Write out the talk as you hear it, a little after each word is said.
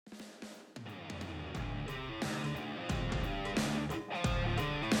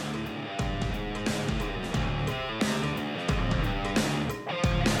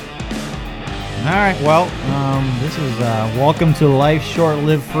right, well, this is Welcome to Life Short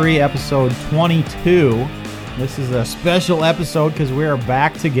Live Free, episode 22. This is a special episode because we are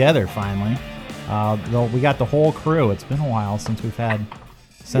back together finally. We got the whole crew. It's been a while since we've had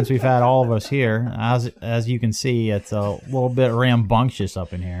all of us here. As you can see, it's a little bit rambunctious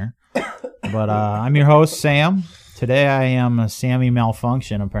up in here. But I'm your host, Sam. Today I am Sammy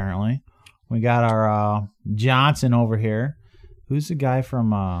Malfunction, apparently. We got our Johnson over here. Who's the guy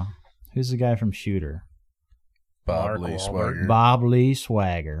from Shooter? Bob Lee Swagger. Bob Lee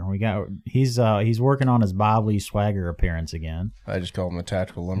Swagger. He's working on his Bob Lee Swagger appearance again. I just call him a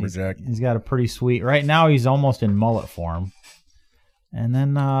tactical lumberjack. He's got a pretty sweet. Right now he's almost in mullet form. And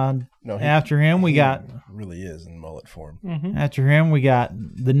then after him we got really is in mullet form. Mm-hmm. After him we got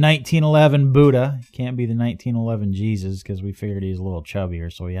the 1911 Buddha. Can't be the 1911 Jesus because we figured he's a little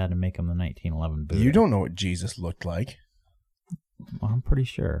chubbier, so we had to make him the 1911 Buddha. You don't know what Jesus looked like. Well, I'm pretty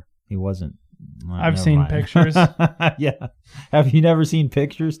sure he wasn't. I've seen pictures. Yeah. Have you never seen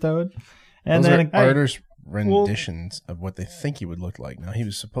pictures, Toad? And those are artists' renditions of what they think he would look like. Now, he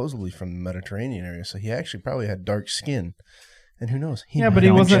was supposedly from the Mediterranean area, so he actually probably had dark skin. And who knows? But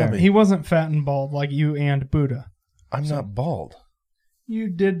he wasn't fat and bald like you and Buddha. I'm not bald. You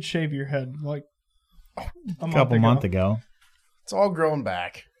did shave your head like a couple months ago. It's all growing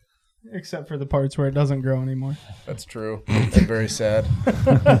back. Except for the parts where it doesn't grow anymore. That's true. And very sad.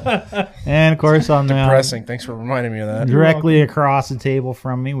 And, of course, on depressing. Thanks for reminding me of that. Directly across the table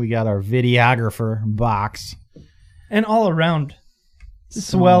from me, we got our videographer, Box. And all-around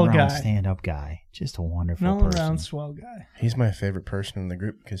swell guy. Stand-up guy. Just a wonderful person. All-around swell guy. He's my favorite person in the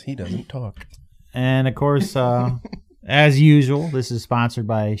group because he doesn't talk. And, of course, as usual, this is sponsored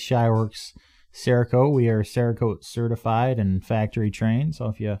by Shyworks Cerakote. We are Cerakote certified and factory trained, so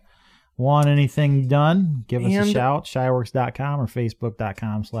if you want anything done, give us a shout, shyworks.com or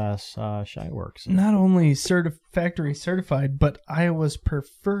facebook.com/shyworks. Not only factory certified, but Iowa's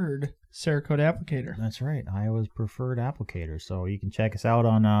preferred Cerakote applicator. That's right, Iowa's preferred applicator. So you can check us out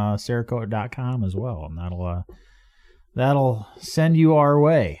on cerakote.com as well, and that'll send you our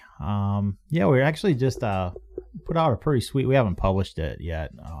way. We actually just put out a pretty sweet, we haven't published it yet,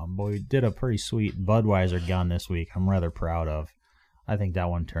 but we did a pretty sweet Budweiser gun this week I'm rather proud of. I think that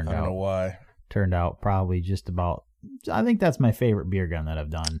one turned out probably just about, I think that's my favorite beer gun that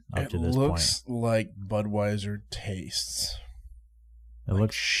I've done up to this point. It looks like Budweiser tastes. It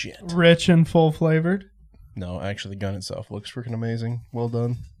looks shit. Rich and full flavored. No, actually the gun itself looks freaking amazing. Well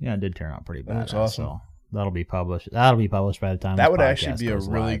done. Yeah, it did turn out pretty bad. It looks awesome. So that'll be published by the time that would actually be a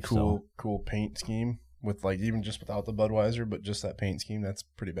really cool paint scheme with like even just without the Budweiser, but just that paint scheme. That's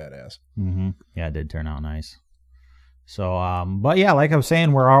pretty badass. Mm-hmm. Yeah, it did turn out nice. So, but yeah, like I was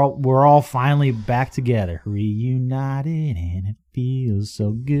saying, we're all finally back together, reunited, and it feels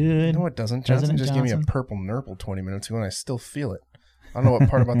so good. No, it doesn't. Johnson just gave me a purple nurple 20 minutes ago, and I still feel it. I don't know what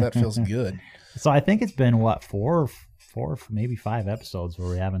part about that feels good. So I think it's been four, maybe 5 episodes where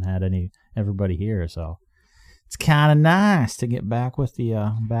we haven't had everybody here. So it's kind of nice to get back with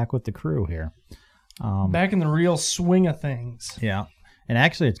the crew here. Back in the real swing of things. Yeah. And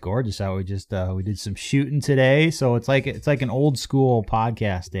actually, it's gorgeous out. We just we did some shooting today, so it's like an old school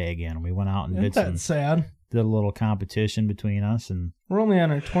podcast day again. We went out and did a little competition between us, and we're only on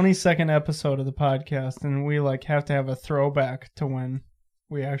our 22nd episode of the podcast, and we have to have a throwback to when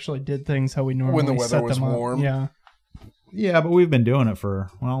we actually did things how we normally when the weather was warm. Yeah, but we've been doing it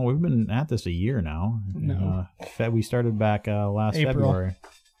we've been at this a year now. No, we started back last April. February.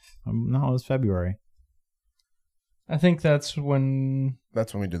 No, it was February. I think that's when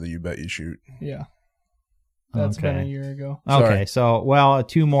we did the You Bet You Shoot. Yeah. That's been a year ago. Okay, so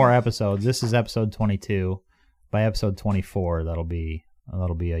 2 more episodes. This is episode 22. By episode 24, that'll be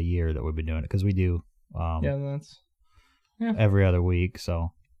a year that we've been doing it because we do every other week.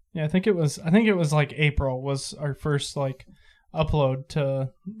 So yeah, I think it was like April was our first upload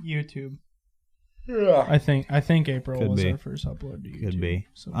to YouTube. Yeah, I think April was our first upload to YouTube. Could be.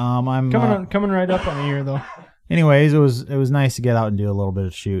 So, I'm coming right up on a year though. Anyways, it was nice to get out and do a little bit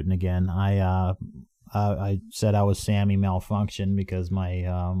of shooting again. I said I was Sammy Malfunction because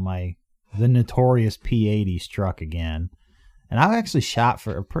the notorious P80 struck again, and I actually shot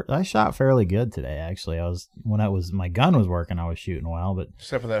fairly good today. Actually, my gun was working, I was shooting well, but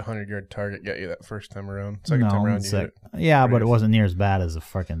except for that 100-yard target got you that first time around. Second time around, you hit it. Yeah, but it wasn't near as bad as the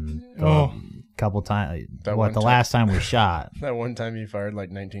freaking couple times. The last time we shot? That one time you fired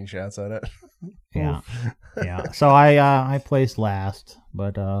 19 shots at it. Yeah. So I placed last,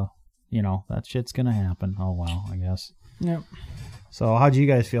 but that shit's gonna happen. Oh well, I guess. Yep. So how'd you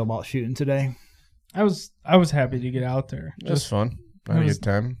guys feel about shooting today? I was happy to get out there. Just fun. I had a good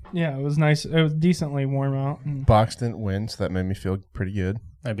time. Yeah, it was nice. It was decently warm out. Box didn't win, so that made me feel pretty good.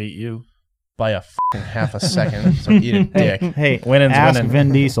 I beat you by a fucking half a second. So eat a dick. Hey, Winning's ask winning.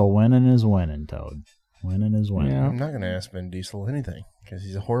 Vin Diesel. Winning is winning, Toad. Winning is winning. Yeah. I'm not going to ask Vin Diesel anything because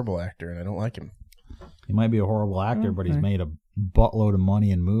he's a horrible actor and I don't like him. He might be a horrible actor, but he's Okay. made a buttload of money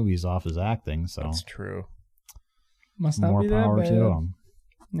in movies off his acting. So That's true. Must not more be that power bad. to him.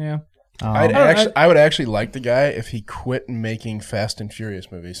 Yeah. I would actually like the guy if he quit making Fast and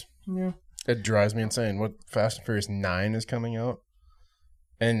Furious movies. Yeah. It drives me insane. What Fast and Furious 9 is coming out,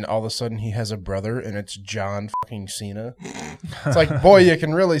 and all of a sudden he has a brother, and it's John fucking Cena. It's like, boy, you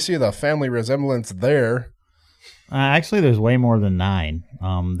can really see the family resemblance there. Actually, there's way more than 9.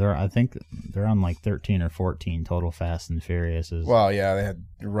 I think they're on like 13 or 14 total Fast and Furiouses. Well, yeah, they had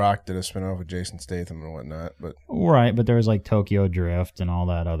Rock did a spinoff with Jason Statham and whatnot, but Right, but there was like Tokyo Drift and all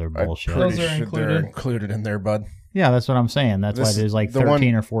that other bullshit. I'm pretty Those are sure they're included. included in there, bud. Yeah, that's what I'm saying. That's why This- there's like the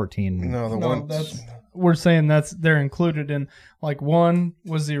 13 one- or 14. No, the No, one we're saying they're included in, like, 1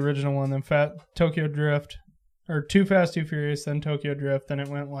 was the original one, then Tokyo Drift, or 2 Fast 2 Furious, then Tokyo Drift, then it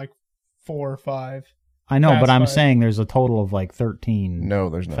went like 4 or 5. I know, Fast but I'm Five. saying there's a total of like 13. No,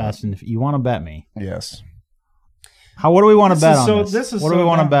 there's not. Fast and you want to bet me? Yes. What do we want to This bet is on so- this? this is What do so we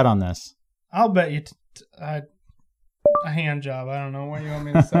want to dumb. bet on this? I'll bet you a hand job. I don't know what you want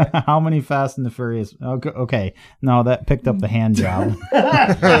me to say. How many Fast and the Furious? Okay, no, that picked up the hand job.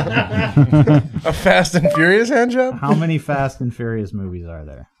 A Fast and Furious hand job? How many Fast and Furious movies are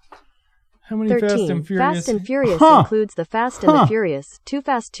there? How many 13. Fast and Furious? Fast and Furious Huh. includes the Fast and Huh. the Furious, Too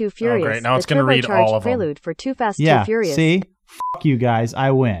Fast, Too Furious. great. Now the it's gonna read turbocharged all of them. prelude for Too Fast, Yeah, Too Furious. see? Fuck you guys.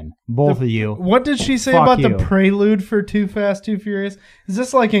 I win. Both of you. What did she say Fuck about you. the prelude for Too Fast, Too Furious? Is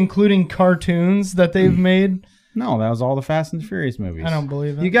this like including cartoons that they've made? No, that was all the Fast and the Furious movies. I don't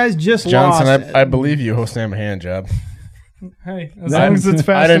believe it. You guys just Johnson, lost. I believe you host him a hand job. Hey, as long as it's I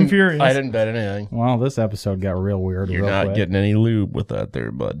Fast didn't, and Furious. I didn't bet anything. Well, this episode got real weird. You're real not quick. getting any lube with that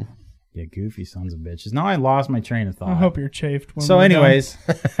there, bud. You goofy sons of bitches. Now I lost my train of thought. I hope you're chafed. When So, we're done. anyways,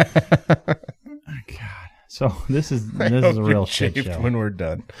 God. So this is a real shit Chafed show. when we're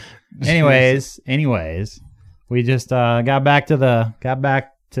done. Anyways, we just got back to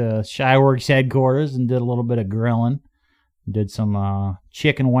Shyworks headquarters and did a little bit of grilling. Did some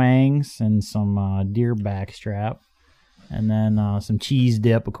chicken wangs and some deer backstrap, and then some cheese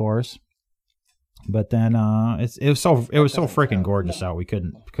dip, of course. But then it was so freaking gorgeous out. We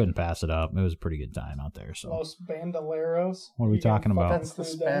couldn't pass it up. It was a pretty good time out there. So Los Bandoleros. What are we You can talking about? fucking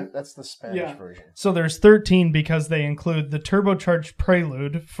That's the Spanish Yeah. version. So there's 13 because they include the turbocharged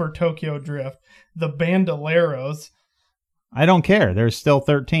prelude for Tokyo Drift, the Bandoleros. I don't care. There's still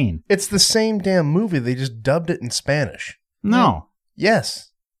 13. It's the same damn movie. They just dubbed it in Spanish. No. Yes.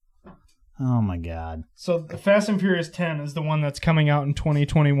 Oh my God. So the Fast and Furious 10 is the one that's coming out in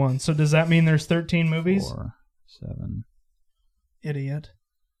 2021. So does that mean there's 13 movies? 4, 7. Idiot.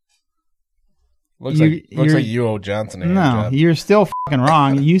 Looks You- like you're- you owe Johnson a hand No, job. you're still fucking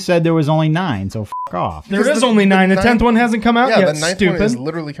wrong. You said there was only 9, so fuck off. There Because is the- only 9. The the 10th one hasn't come out Yeah, yet. the ninth Stupid. one is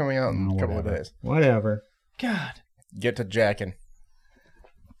literally coming out in Oh, a couple of whatever. days. Whatever. God. Get to jacking.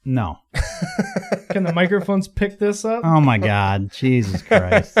 No. Can the microphones pick this up? Oh my God. Jesus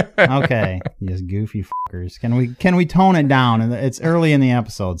Christ. Okay. You goofy fuckers. Can we tone it down? And it's early in the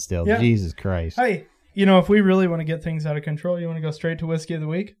episode still. Yeah. Jesus Christ. Hey, if we really want to get things out of control, you want to go straight to Whiskey of the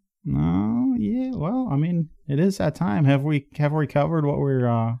Week? No, yeah. Well, I mean, it is that time. Have we covered what we're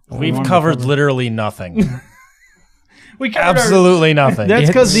what we We've wanted to covered cover? literally nothing. We covered Absolutely nothing. That's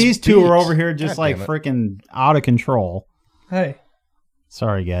because It these two are speaks. over here just God like damn it. freaking out of control. Hey,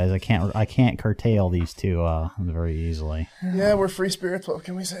 Sorry guys, I can't curtail these two very easily. Yeah, we're free spirits. What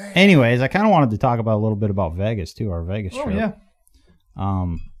can we say? Anyways, I kind of wanted to talk about a little bit about Vegas too, our Vegas oh trip. yeah.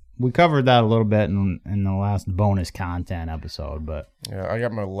 We covered that a little bit in the last bonus content episode, but Yeah, I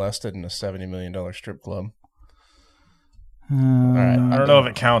got molested in a $70 million strip club. all right, I don't know if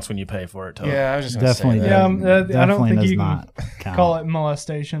it counts when you pay for it, Toad. Yeah, I was just gonna Definitely say Yeah, that. I don't definitely think does you can not count. call it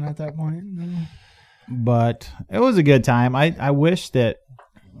molestation at that point. No. But it was a good time. I wish that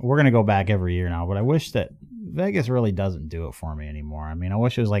we're gonna go back every year now, but I wish that Vegas really doesn't do it for me anymore. I mean, I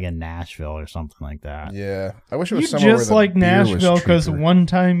wish it was like in Nashville or something like that. Yeah, I wish it was You somewhere just where the like beer was Nashville because cheaper. one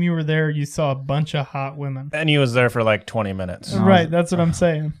time you were there, you saw a bunch of hot women. And he was there for like 20 minutes. No. Right, that's what I'm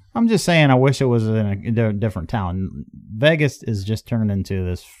saying. I'm just saying, I wish it was in a different town. Vegas is just turned into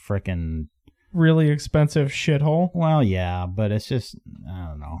this freaking. Really expensive shithole. Well, yeah, but it's just I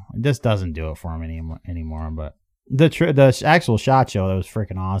don't know. It just doesn't do it for me anymore. But the actual SHOT Show, that was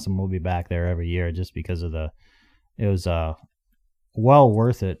freaking awesome. We'll be back there every year just because of it was well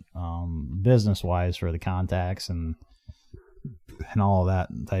worth it business wise for the contacts and and all of that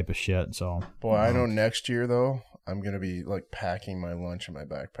type of shit. So, Boy, I know next year though, I'm gonna be like packing my lunch in my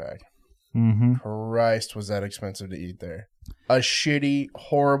backpack. mm-hmm. Christ, was that expensive to eat there? A shitty,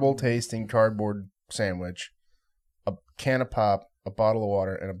 horrible tasting cardboard sandwich, a can of pop, a bottle of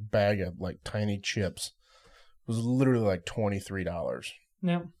water, and a bag of like tiny chips was literally like $23.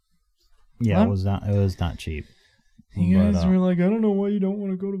 Yep. Yeah, Well, it was not cheap. You But, guys were like, I don't know why you don't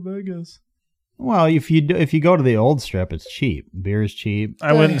want to go to Vegas. well, if you go to the old strip, it's cheap. Beer's cheap.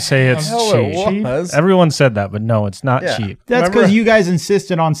 I wouldn't say it's Hell, cheap. it was. Everyone said that, but no, it's not Yeah. cheap. That's Remember- because you guys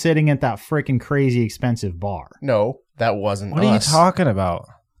insisted on sitting at that freaking crazy expensive bar. No, that wasn't What are you us. talking about?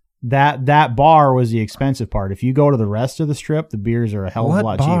 That bar was the expensive part. If you go to the rest of the strip, the beers are a hell of a What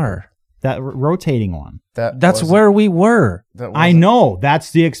lot bar? cheaper. That rotating one. That's wasn't- where we were. that I wasn't- know. That's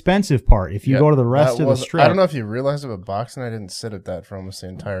the expensive part. If you Yeah, go to the rest that of the wasn't- strip. I don't know if you realized it, but Box and I didn't sit at that for almost the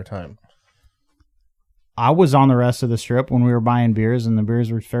entire time. I was on the rest of the strip when we were buying beers, and the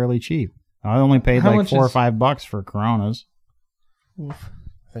beers were fairly cheap. I only paid How like much $4 or is- $5 for Coronas. Oof.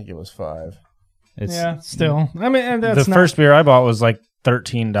 I think it was 5. It's Yeah, still. I mean, and that's The not, first beer I bought was like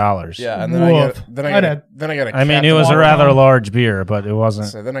 $13. Yeah, and then Woof. I I'd got had- a I mean, Captain it was a Morgan. rather large beer, but it wasn't.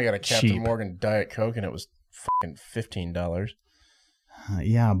 So then I got a Captain cheap. Morgan Diet Coke, and it was fucking $15.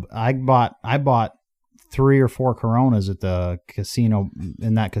 Yeah, I bought 3 or 4 Coronas at the casino.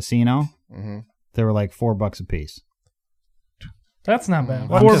 In that casino, Mm-hmm. they were like $4 a piece. That's not bad.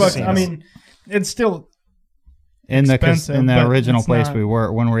 What $4. casinos? I mean, it's still In the expensive, but original it's place not- we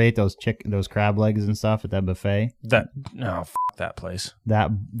were when we ate those crab legs and stuff at that buffet. That place.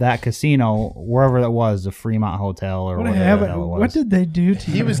 That casino, wherever that was, the Fremont Hotel or what whatever the happened? hell it was. What did they do to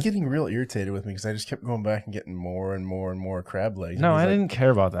you? He was getting real irritated with me because I just kept going back and getting more and more and more crab legs. No, And he's I like- didn't care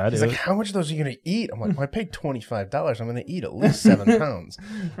about that. He's It like, how much of those are you going to eat? I'm like, well, I paid $25. I'm going to eat at least 7 pounds.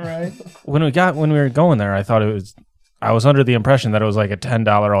 right? when we were going there, I was under the impression that it was like a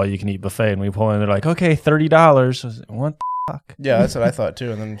 $10 all you can eat buffet, and we pull in. They're like, okay, $30. I was like, what the fuck? Yeah, that's what I thought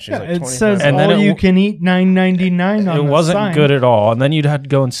too. And then she's like, it 25. says And then all it you w- can eat $9.99 on It the wasn't sign. good at all. And then you'd have to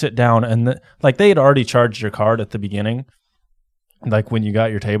go and sit down, and like they had already charged your card at the beginning, like when you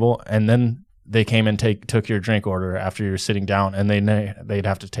got your table, and then they came and took your drink order after you're sitting down, and they'd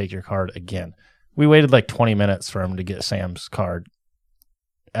have to take your card again. We waited like 20 minutes for him to get Sam's card,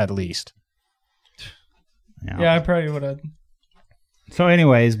 at least. Yeah, I probably would have. So,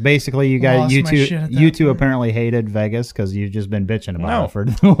 anyways, basically, you guys, Lost you my two, shit at you that two point. apparently hated Vegas because you've just been bitching about No. it for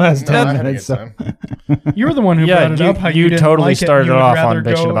the last No, I 10 had a minutes. good So. time. You were the one who Yeah, brought it you- up. How you you didn't totally like it. started You would off on rather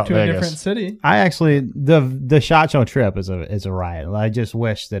bitching go about to Vegas. a different city. I actually the SHOT Show trip is a riot. I just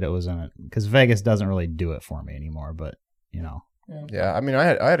wish that it was in it because Vegas doesn't really do it for me anymore. But you know, Yeah, I mean, I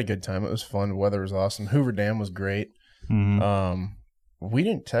had a good time. It was fun. The weather was awesome. Hoover Dam was great. Mhm. We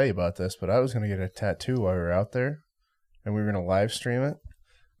didn't tell you about this, but I was going to get a tattoo while we were out there, and we were going to live stream it,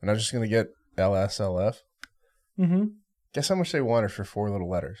 and I was just going to get LSLF. Mm-hmm. Guess how much they wanted for 4 little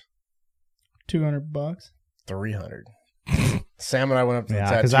letters? $200. 300. Sam and I went up to the yeah,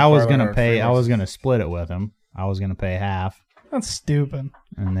 tattoo because I was parlor gonna on pay. I Fremont. was gonna split it with him. I was gonna pay half, That's stupid.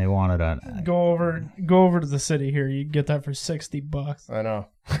 and they wanted a. Go over to the city here. You get that for $60. I know.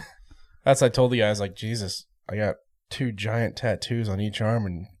 That's I told the guys, like, Jesus, I got 2 giant tattoos on each arm,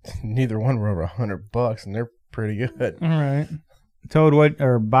 and neither one were over $100, and they're pretty good. All right. Toad,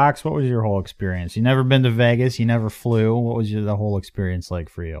 Box? What was your whole experience? You never been to Vegas. You never flew. What was the whole experience like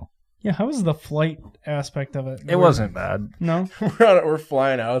for you? Yeah, how was the flight aspect of it? It wasn't bad. No? We're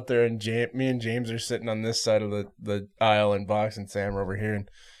flying out there, and me and James are sitting on this side of the aisle, and Box and Sam are over here, and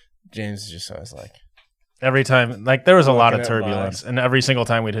James is just always like, Every time, like, there was a lot of Looking at turbulence, and every single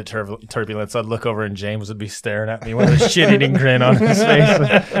time we'd hit turbulence, I'd look over and James would be staring at me with a shit-eating grin on his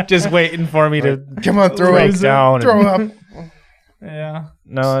face, just waiting for me to come on, throw break up, down. throw up. Yeah.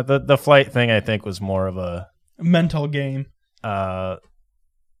 No, the flight thing I think was more of a Mental game.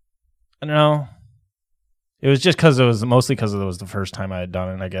 I don't know. It was just because it was mostly because it was the first time I had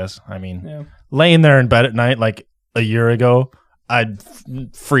done it. I guess. I mean, Yeah. laying there in bed at night like a year ago, I'd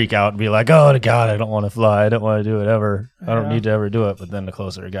freak out and be like, "Oh God, I don't want to fly. I don't want to do it ever. I don't Yeah. need to ever do it." But then the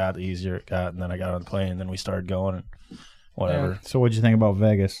closer it got, the easier it got, and then I got on the plane, and then we started going, and whatever. So, what'd you think about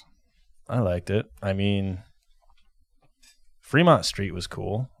Vegas? I liked it. I mean, Fremont Street was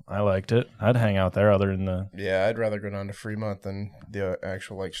cool. I liked it. I'd hang out there other than the... Yeah, I'd rather go down to Fremont than the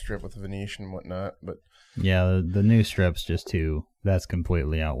actual like strip with the Venetian and whatnot. But Yeah, the new strip's just too. That's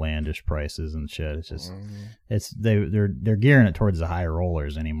completely outlandish prices and shit. It's just, they're gearing it towards the high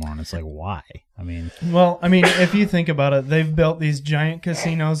rollers anymore, and it's like, why? I mean, Well, I mean, if you think about it, they've built these giant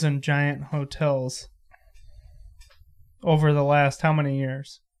casinos and giant hotels over the last how many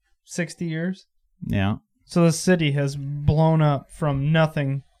years? 60 years? yeah. So the city has blown up from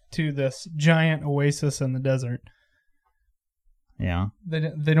nothing to this giant oasis in the desert. Yeah.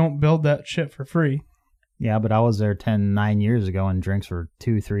 They don't build that shit for free. Yeah, but I was there 9 years ago, and drinks were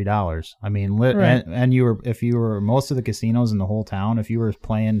 $2-3. I mean, Right. and if you were most of the casinos in the whole town, if you were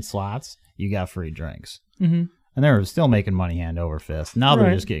playing slots, you got free drinks, Mm-hmm. and they were still making money hand over fist. Now they're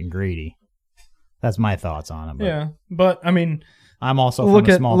Right. just getting greedy. That's my thoughts on it. But Yeah, but I mean, I'm also Look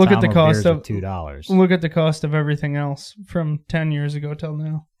from a at- small look town at the where cost beers are of- $2. look at the cost of everything else from 10 years ago till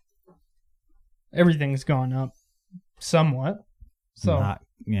now. Everything's gone up somewhat. So,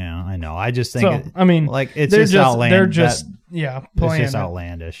 Yeah, I know. I just think, so I mean, like it's they're just just outlandish. they're just it's playing. just it.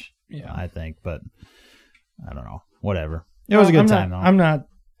 outlandish. Yeah. I think, but I don't know. Whatever. It was a good time, though. I'm not.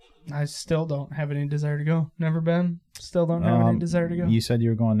 I still don't have any desire to go. Never been. Still don't have any desire to go. You said you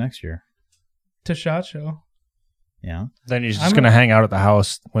were going next year. To SHOT Show. Yeah. Then you're just I'm going to hang out at the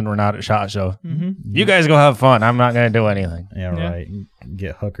house when we're not at SHOT Show. Mm-hmm. You guys go have fun. I'm not going to do anything. Yeah, Yeah. right.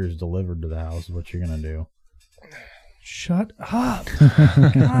 Get hookers delivered to the house is what you're going to do. Shut up.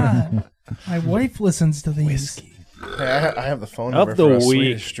 God. My wife listens to these. Hey, I have the phone Of number the for a week.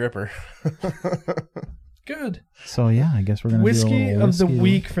 Swedish stripper. Good. So, yeah, I guess we're going to do a Whiskey little of the whiskey.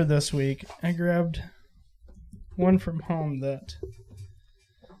 week for this week. I grabbed one from home that,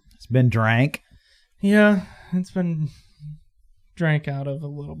 It's been drank. yeah, it's been drank out of a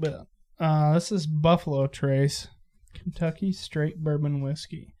little bit. This is Buffalo Trace, Kentucky Straight Bourbon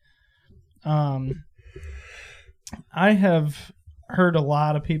Whiskey. I have heard a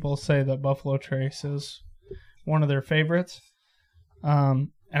lot of people say that Buffalo Trace is one of their favorites. And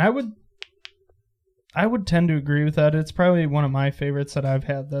I would tend to agree with that. It's probably one of my favorites that I've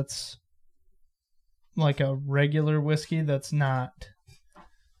had that's like a regular whiskey that's not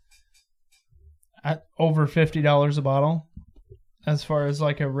at over $50 a bottle, as far as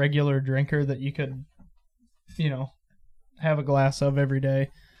like a regular drinker that you could, have a glass of every day.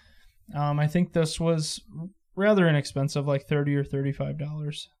 I think this was rather inexpensive, like $30 or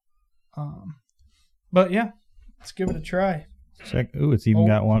 $35. But yeah, let's give it a try. Check. Ooh, it's even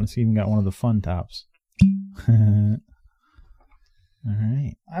got one. It's even got one of the fun tops. All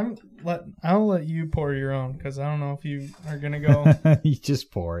right. I'll let you pour your own because I don't know if you are gonna go. You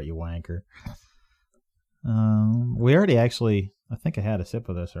just pour it, you wanker. We already actually. I think I had a sip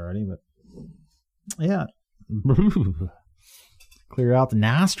of this already, but yeah, clear out the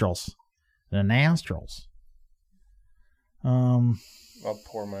nostrils. The nostrils. I'll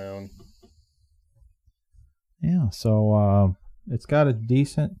pour my own. Yeah. So it's got a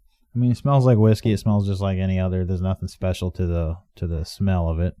decent. I mean, it smells like whiskey. It smells just like any other. There's nothing special to the smell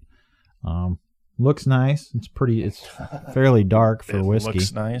of it. Looks nice. It's pretty. It's fairly dark for It whiskey.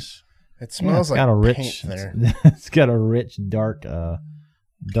 looks nice. It smells it's like got a paint rich. thinner. It's got a rich, dark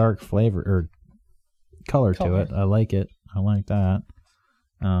flavor or color to it. I like it. I like that.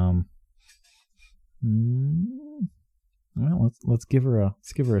 Well, let's give her a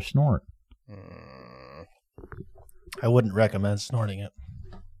snort. I wouldn't recommend snorting it.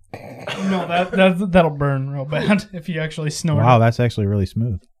 No, that'll burn real bad if you actually snort. Wow, it. that's actually really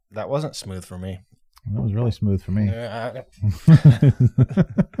smooth. That wasn't smooth for me. That was really smooth for me. Yeah,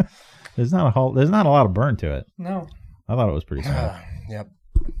 There's not a lot of burn to it. No, I thought it was pretty smooth. yep.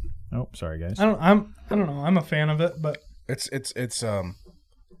 Oh, sorry guys. I don't know. I'm a fan of it, but It's not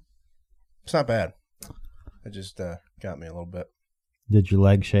bad. It just got me a little bit. Did your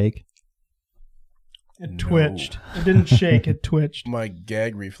leg shake? it No. twitched. It didn't shake. It twitched. My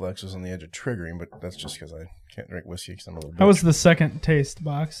gag reflex was on the edge of triggering, but that's just because I can't drink whiskey because I'm a little. How was bitch. the second taste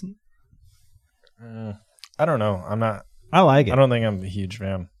box? I don't know. I'm not. I like it. I don't think I'm a huge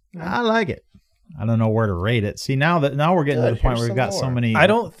fan. I like it. I don't know where to rate it. See, now we're getting to Good, the point here's where we've some got so more. many. I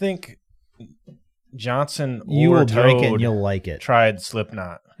don't think Johnson You or will drink it and Toad you'll like it. tried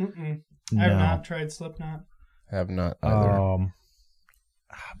Slipknot. Mm-mm. No. I have not tried Slipknot. Have not either.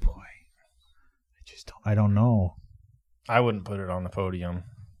 Boy, I don't know. I wouldn't put it on the podium.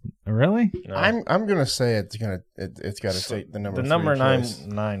 Really? No. I'm gonna say it's got to take the number. The number 3 place.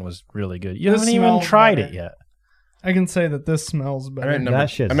 nine was really good. You This haven't even smells tried better. it yet. I can say that this smells I better. meant number. That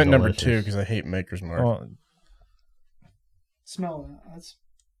shit's I meant number delicious. 2 because I hate Maker's Mark. Well, Smell that.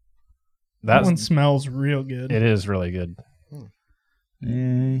 That one that's smells real good. it is really good.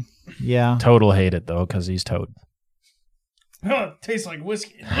 Yeah. Toad will hate it though because he's Toad. It tastes like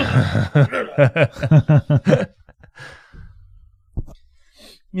whiskey. I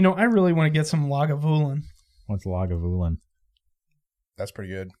really want to get some Lagavulin. What's Lagavulin? That's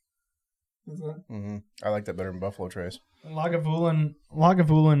pretty good. Mm-hmm. I like that better than Buffalo Trace. Lagavulin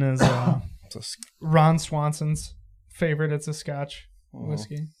is It's a Ron Swanson's favorite. It's a Scotch.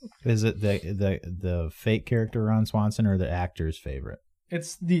 whiskey. Is it the fake character Ron Swanson or the actor's favorite?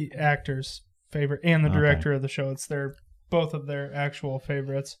 It's the actor's favorite and the Okay. director of the show. It's both of their actual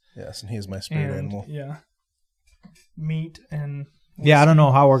favorites. Yes, and he is my spirit And animal. yeah, meat and Yeah, I don't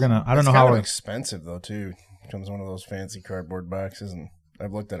know how we're gonna. I don't It's know kind how of we're. expensive though too. It comes in one of those fancy cardboard boxes, and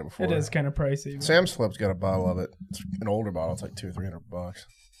I've looked at it before. it is kind of pricey. but- Sam's Club's got a bottle of it. It's an older bottle. It's like $200 or $300.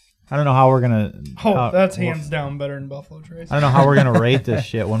 I don't know how we're gonna. Oh, that's hands down better than Buffalo Trace. I don't know how we're gonna rate this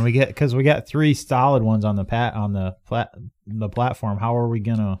shit when we get because we got 3 solid ones on the platform. How are we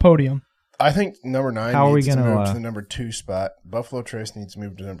gonna? Podium. I think number 9 How are we needs to gonna, move to the number 2 spot. Buffalo Trace needs to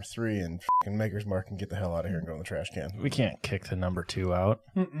move to number 3, and fucking Maker's Mark can get the hell out of here and go in the trash can. We can't kick the number 2 out.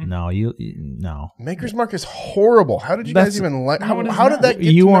 No, no. Maker's Mark is horrible. How did you That's- guys even like? No, it is How did not. that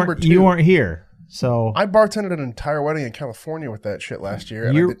get You to number weren't. 2? You weren't here, so I bartended an entire wedding in California with that shit last year.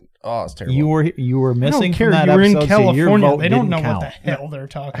 And it's terrible. you were I missing don't care. from that You were in episode. So your California. vote They don't didn't know count. what the hell they're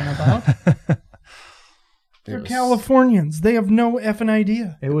talking about. It They're was Californians. They have no effing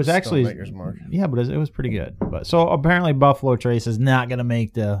idea. It was still actually Maker's Mark. yeah, but it was pretty good. But so apparently Buffalo Trace is not going to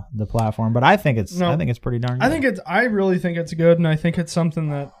make the platform, but I think it's pretty darn good. I really think it's good, and I think it's something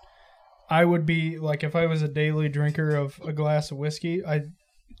that I would be like if I was a daily drinker of a glass of whiskey.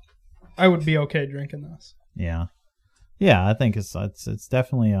 I would be okay drinking this. Yeah, I think it's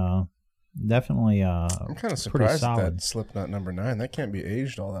definitely I'm kind of pretty surprised at solid. that Slipknot number 9. That can't be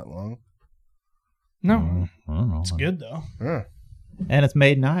aged all that long. No, I don't know. it's good though. Yeah. And it's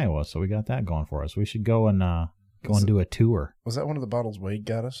made in Iowa, so we got that going for us. We should go and do a tour. Was that one of the bottles Wade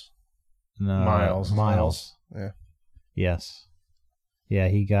got us? Miles. Yeah. Yes. Yeah,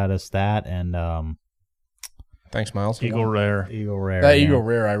 he got us that and Thanks, Miles. Eagle Rare. Eagle Rare. That yeah. Eagle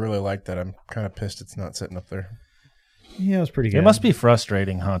Rare, I really like that. I'm kind of pissed it's not sitting up there. Yeah, it was pretty good. It must be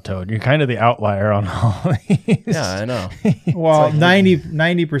frustrating, huh, Toad? You're kind of the outlier on all these. Yeah, I know. Well, It's like-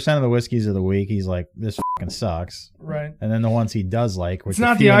 90% of the whiskeys of the week, he's like, this fucking sucks. Right. And then the ones he does like, which It's are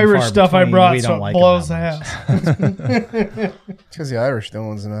not few the and Irish far stuff I between, brought, we so don't it like blows the them house. that It's because the Irish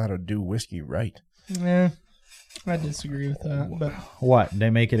don't know how to do whiskey right. Yeah, I disagree with that. But much. What? They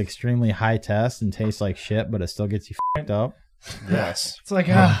make it extremely high test and tastes like shit, but it still gets you fucked up? Yes. it's like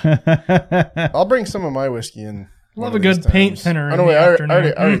I'll bring some of my whiskey in. Love one a of these good paint times. thinner Oh, in no, the wait, I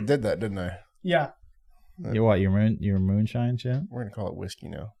afternoon. already did that, didn't I? yeah. Your moonshine shit? We're going to call it whiskey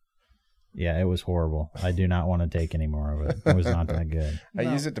now. Yeah, it was horrible. I do not want to take any more of it. It was not that good. I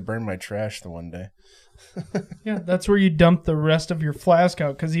used it to burn my trash the one day. Yeah, that's where you dump the rest of your flask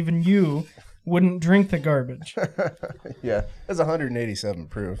out because even you wouldn't drink the garbage. Yeah, it's 187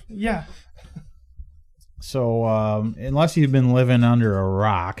 proof. Yeah. So, unless you've been living under a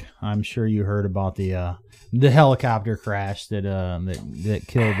rock, I'm sure you heard about the helicopter crash that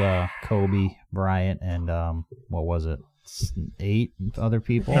killed Kobe Bryant and what was it, 8 other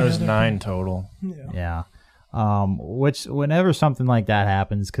people? There's 9 total. Yeah. Yeah. Which whenever something like that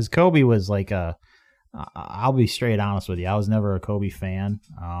happens, because Kobe was like I'll be straight honest with you, I was never a Kobe fan.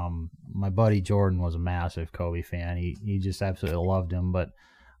 My buddy Jordan was a massive Kobe fan. He just absolutely loved him, but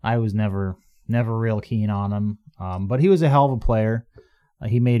I was never real keen on him. But he was a hell of a player.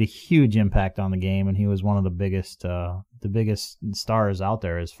 He made a huge impact on the game, and he was one of the biggest stars out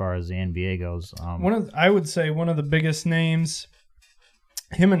there as far as the NBA goes. I would say one of the biggest names.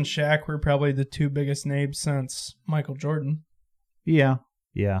 Him and Shaq were probably the 2 biggest names since Michael Jordan. Yeah,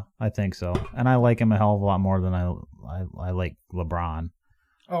 I think so. And I like him a hell of a lot more than I like LeBron.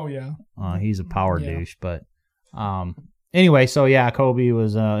 Oh yeah. He's a power Yeah. douche, but anyway, so yeah, Kobe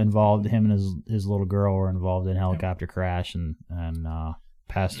was involved. Him and his little girl were involved in a helicopter crash and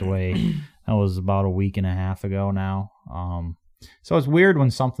passed away. That was about a week and a half ago now. So it's weird when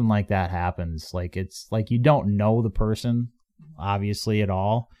something like that happens. Like it's like you don't know the person obviously at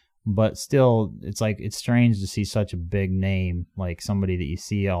all, but still it's strange to see such a big name, like somebody that you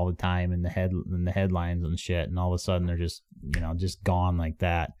see all the time in the headlines and shit, and all of a sudden they're just gone like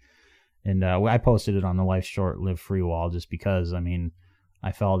that. And I posted it on the Life Short Live Free wall just because, I mean,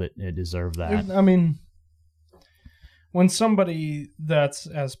 I felt it deserved that. I mean, when somebody that's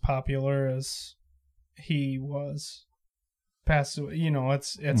as popular as he was passed away,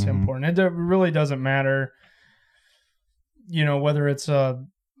 it's Mhm. important. It really doesn't matter, whether it's a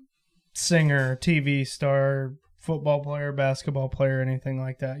singer, TV star, football player, basketball player, anything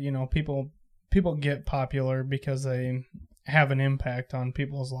like that. People get popular because they have an impact on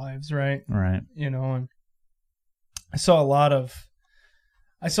people's lives, right? Right. And I saw a lot of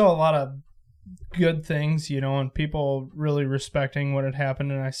good things, and people really respecting what had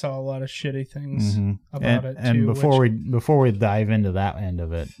happened, and I saw a lot of shitty things about it too. And before we dive into that end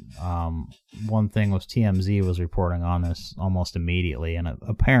of it, one thing was TMZ was reporting on this almost immediately, and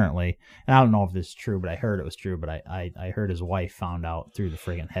apparently, and I don't know if this is true, but I heard it was true, but I heard his wife found out through the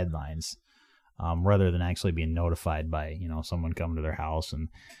friggin' headlines, rather than actually being notified by someone coming to their house.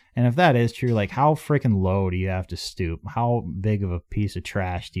 And if that is true, like, how freaking low do you have to stoop? How big of a piece of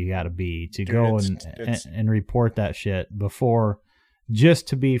trash do you got to be to go and report that shit before, just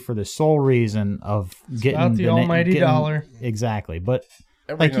to be for the sole reason of getting about the almighty dollar? Exactly. But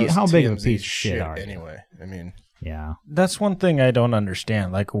Everybody knows how big of a TMZ piece of shit are you? anyway? I mean, yeah. That's one thing I don't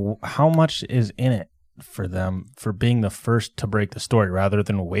understand. Like, how much is in it for them for being the first to break the story rather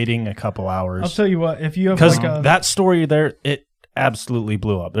than waiting a couple hours? I'll tell you what, if you have because like that story there, it absolutely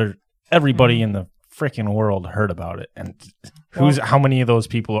blew up. Everybody in the freaking world heard about it, and how many of those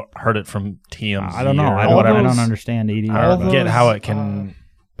people heard it from TMZ? I don't know. I don't understand EDR. I don't get how it can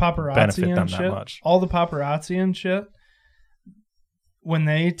paparazzi benefit and them shit, that much. All the paparazzi and shit, when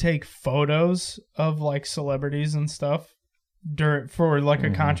they take photos of like celebrities and stuff for like a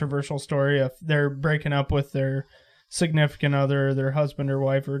controversial story, if they're breaking up with their significant other, their husband or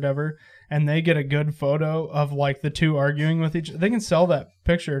wife or whatever, and they get a good photo of like the two arguing with each other, they can sell that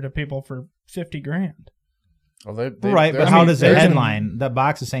picture to people for $50,000. well, Right, but how does the headline? That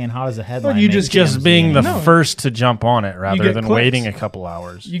box is saying, how does the headline? you make just TMZ? being the No. first to jump on it rather get than clicks. waiting a couple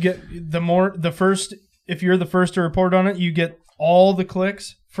hours. You get if you're the first to report on it, you get all the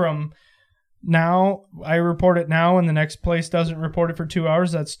clicks from now. I report it now, and the next place doesn't report it for 2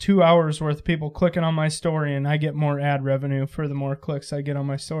 hours. That's 2 hours worth of people clicking on my story, and I get more ad revenue for the more clicks I get on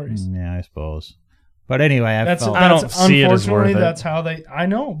my stories. Yeah, I suppose. But anyway, I don't see it as worth unfortunately, it. that's how they. I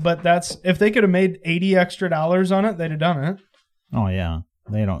know, but that's if they could have made $80 extra on it, they'd have done it. Oh yeah,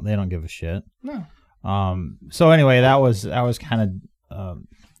 they don't give a shit. No. So anyway, that was kind of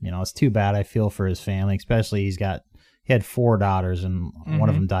it's too bad. I feel for his family, especially he had 4 daughters and one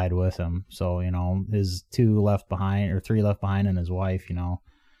of them died with him. So his 3 left behind, and his wife. You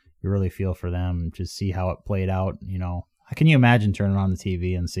really feel for them to see how it played out. How can you imagine turning on the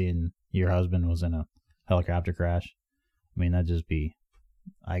TV and seeing your husband was in a helicopter crash? I mean, that'd just be,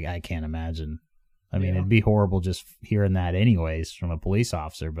 I can't imagine. I mean, it'd be horrible just hearing that anyways from a police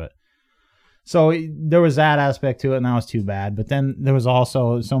officer. But so there was that aspect to it, and that was too bad. But then there was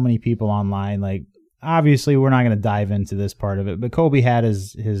also so many people online. Like, obviously, we're not going to dive into this part of it, but Kobe had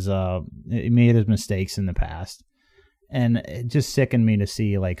he made his mistakes in the past, and it just sickened me to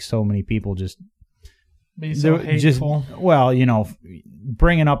see like so many people just Be so hateful.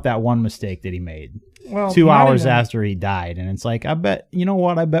 Bringing up that one mistake that he made. Well, 2 not hours even- after he died, and it's like, I bet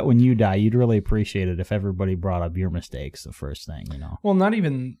when you die, you'd really appreciate it if everybody brought up your mistakes the first thing. Well, not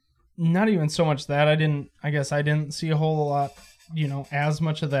even so much that I didn't see a whole lot, as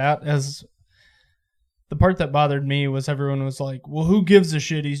much of that as the part that bothered me was everyone was like, well, who gives a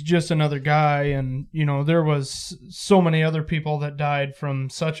shit? He's just another guy. And, there was so many other people that died from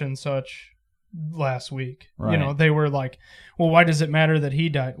such and such last week. Right. They were like, well, why does it matter that he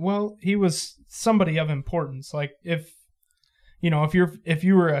died? Well, he was somebody of importance. Like if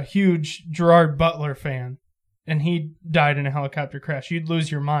you were a huge Gerard Butler fan and he died in a helicopter crash, you'd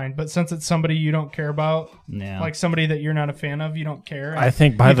lose your mind. But since it's somebody you don't care about, like somebody that you're not a fan of, you don't care. I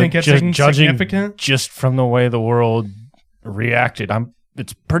think it's judging just from the way the world reacted,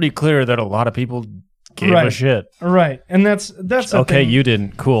 it's pretty clear that a lot of people gave a shit. Right. And that's the okay, thing. you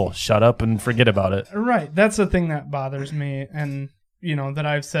didn't. Cool. Shut up and forget about it. Right. That's the thing that bothers me, and that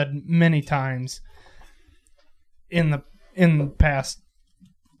I've said many times in past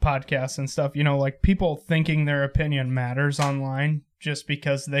podcasts and stuff, like people thinking their opinion matters online just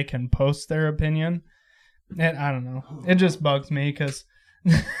because they can post their opinion. And I don't know. It just bugs me because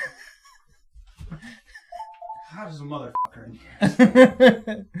How does a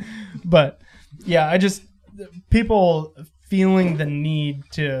motherfucker? But yeah, people feeling the need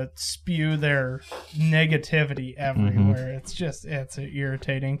to spew their negativity everywhere. It's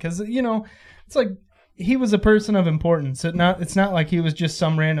irritating because it's like he was a person of importance. It's not like he was just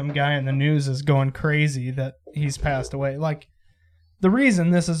some random guy in the news is going crazy that he's passed away. Like, the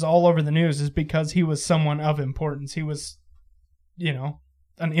reason this is all over the news is because he was someone of importance. He was, an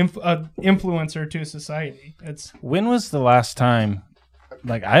influencer to society. When was the last time?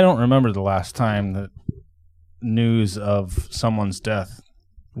 Like, I don't remember the last time that news of someone's death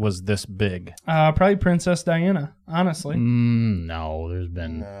was this big. Probably Princess Diana, honestly. No,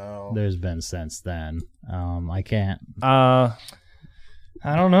 there's been since then. I can't. I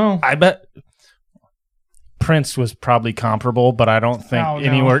don't know. I bet Prince was probably comparable, but I don't think Oh,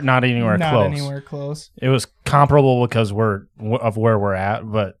 no. not anywhere Not close. anywhere close. It was comparable because of where we're at,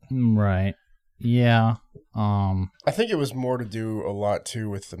 but Right. Yeah. I think it was more to do a lot too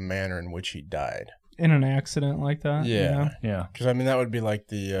with the manner in which he died. In an accident like that. Yeah. yeah. Because I mean that would be like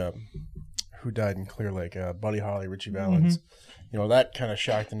the who died in Clear Lake, Buddy Holly, Richie Valens. You know, that kind of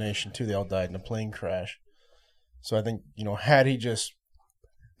shocked the nation too. They all died in a plane crash. So I think, you know, had he just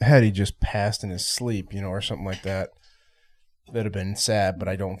passed in his sleep, you know, or something like that, that'd have been sad. But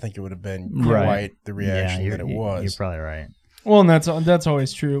I don't think it would have been Right. quite the reaction yeah, that it was. You're probably right. Well, and that's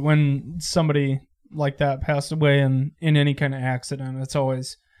always true. When somebody like that passed away in any kind of accident, it's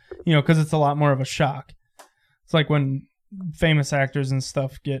always, you know, because it's a lot more of a shock. It's like when famous actors and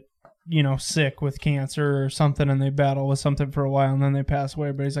stuff get, you know, sick with cancer or something and they battle with something for a while and then they pass away.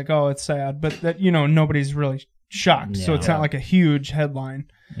 Everybody's like, oh, it's sad. But that, you know, nobody's really shocked. So it's Yeah. not like a huge headline.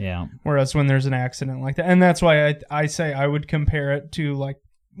 Yeah. Whereas when there's an accident like that, and that's why I say I would compare it to like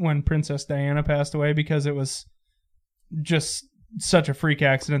when Princess Diana passed away, because it was just such a freak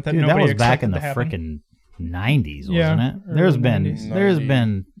accident that Dude, that nobody was back in the expected to happen. frickin' 90s, wasn't Yeah, it? There's early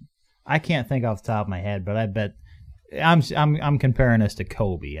been 90s. I can't think off the top of my head, but I bet I'm comparing this to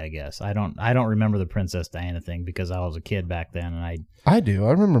Kobe, I guess. I don't remember the Princess Diana thing because I was a kid back then, and I do.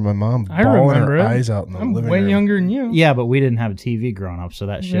 I remember my mom I bawling remember her it. eyes out in the I'm living way room. younger than you. yeah, but we didn't have a TV growing up, so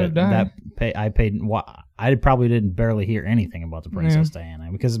that Neither shit did I. I probably didn't barely hear anything about the Princess Diana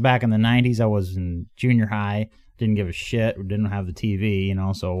because back in the 90s I was in junior high, didn't give a shit, didn't have the TV, you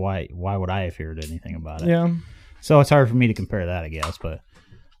know, so why would I have heard anything about it? Yeah. So it's hard for me to compare that, I guess, but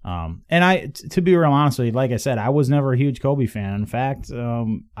and to be real honest with you, like I said, I was never a huge Kobe fan. In fact,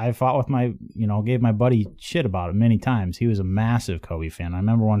 I fought with gave my buddy shit about it many times. He was a massive Kobe fan. I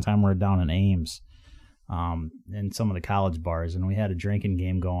remember one time we were down in Ames, in some of the college bars, and we had a drinking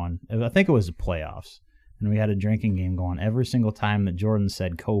game going. I think it was the playoffs, and we had a drinking game going. Every single time that Jordan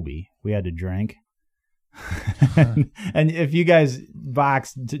said Kobe, we had to drink. And if you guys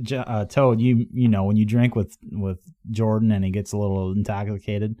box Toad, you know when you drink with Jordan and he gets a little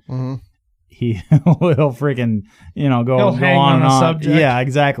intoxicated, he will freaking go He'll hang on on and the on. subject. Yeah,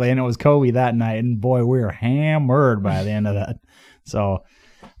 exactly. And it was Kobe that night, and boy, we were hammered by the end of that. So,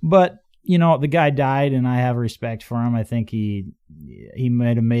 but the guy died, and I have respect for him. I think he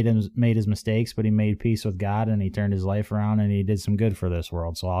might have made his mistakes, but he made peace with God, and he turned his life around, and he did some good for this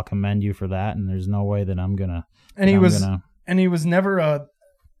world. So I'll commend you for that. And there's no way that I'm gonna. And he was never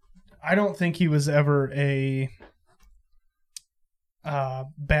I don't think he was ever a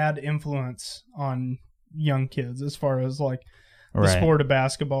bad influence on young kids as far as like the sport of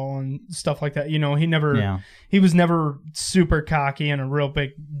basketball and stuff like that. He was never super cocky and a real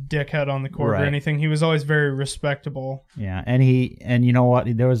big dickhead on the court or anything. He was always very respectable. Yeah, and you know what?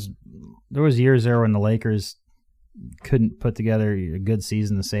 There was years there when the Lakers couldn't put together a good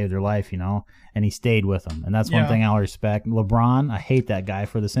season to save their life, and he stayed with them. And that's one thing I'll respect. LeBron, I hate that guy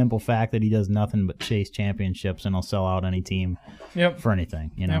for the simple fact that he does nothing but chase championships and he'll sell out any team for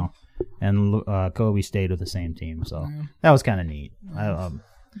anything, know. And Kobe stayed with the same team, so that was kind of neat.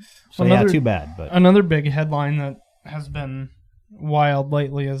 Too bad. But another big headline that has been wild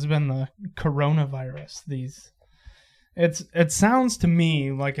lately has been the coronavirus. It sounds to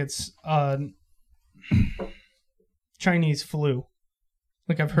me like it's Chinese flu.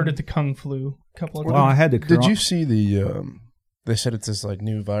 Like I've heard it the Kung flu a couple of times. I had to. Did you see the? They said it's this like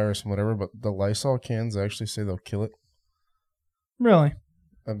new virus and whatever, but the Lysol cans actually say they'll kill it. Really?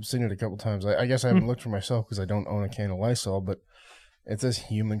 I've seen it a couple times. I guess I haven't looked for myself because I don't own a can of Lysol, but it says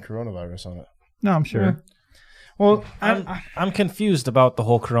human coronavirus on it. No, I'm sure. Yeah. Well, I'm confused about the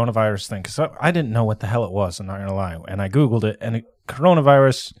whole coronavirus thing because I didn't know what the hell it was. I'm not gonna lie, and I googled it, and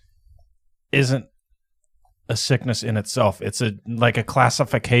coronavirus isn't a sickness in itself. It's like a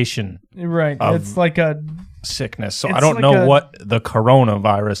classification, right? It's like a sickness. So I don't know what the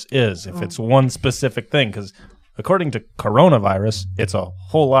coronavirus is. If it's one specific thing, because according to coronavirus, it's a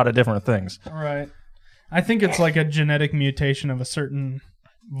whole lot of different things. Right. I think it's like a genetic mutation of a certain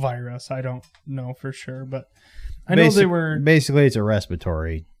virus. I don't know for sure, but I know they were... Basically, it's a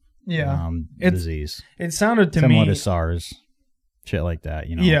respiratory disease. It sounded to similar me... to SARS. Shit like that,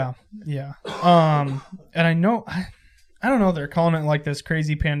 Yeah. And I know... I don't know, they're calling it like this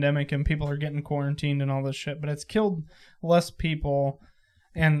crazy pandemic and people are getting quarantined and all this shit, but it's killed less people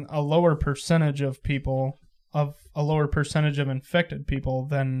and a lower percentage of infected people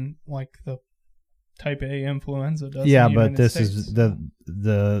than like the type A influenza does. Yeah, in the but United this States. is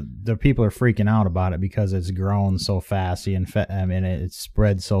the people are freaking out about it because it's grown so fast. It's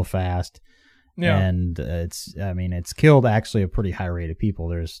spread so fast. Yeah. And it's killed actually a pretty high rate of people.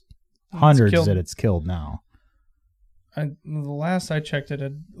 There's hundreds that it's killed now. The last I checked, it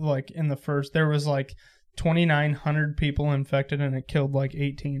had like in the first there was like 2,900 people infected, and it killed like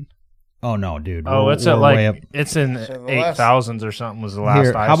 18. Oh no, dude. Oh, We're- it's at we're way like it's in So the last- 8,000s or something was the last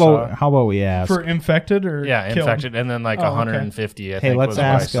Here, I how saw. about we ask? For infected or Yeah, killed? infected, and then like Oh, okay. 150. I Hey, think let's was what I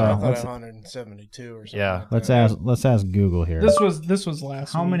ask, saw. I thought let's- 172 or something. Yeah. like let's that. ask Google here. This was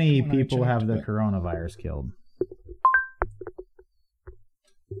last. How week many when I people checked, have the but- coronavirus killed?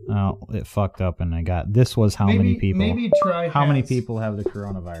 Oh, it fucked up, and I got this was how many people. Maybe try. How many has. people have the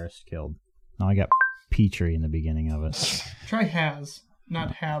coronavirus killed? No, I got Petrie in the beginning of it. Try has,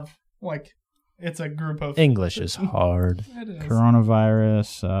 not have. Like, it's a group of. English is hard. It is.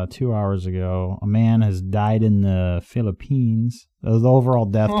 Coronavirus. 2 hours ago, a man has died in the Philippines. The overall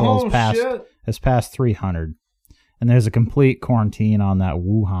death toll has passed 300, and there's a complete quarantine on that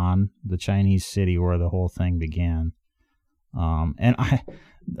Wuhan, the Chinese city where the whole thing began. And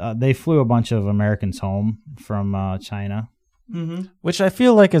they flew a bunch of Americans home from China. Mm-hmm. Which I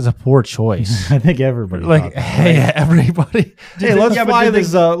feel like is a poor choice. I think everybody like, thought that, hey, right? everybody. Hey, let's yeah, but fly did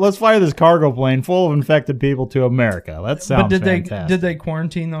this. Let's fly this cargo plane full of infected people to America. That sounds But did fantastic. they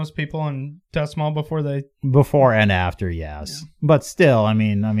quarantine those people and test them all before they? Before and after, yes, but still, I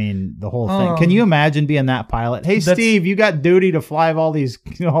mean, the whole thing. Can you imagine being that pilot? Hey, That's- Steve, you got duty to fly all these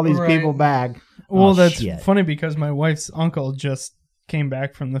Right. people back. Well, Oh, that's shit. funny because my wife's uncle just came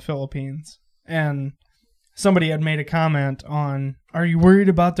back from the Philippines, and somebody had made a comment on, "Are you worried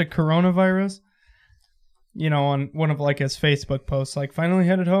about the coronavirus?" You know, on one of like his Facebook posts, like finally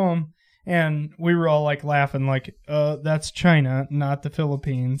headed home, and we were all like laughing, like, that's China, not the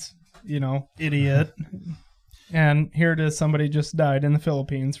Philippines." You know, idiot. And here it is, somebody just died in the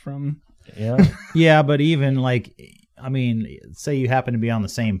Philippines from. Yeah. Yeah, but even like, I mean, say you happen to be on the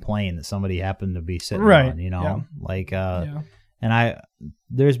same plane that somebody happened to be sitting Right, on, you know, yeah. like, Yeah. and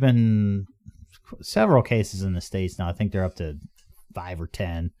there's been several cases in the States now. I think they're up to 5 or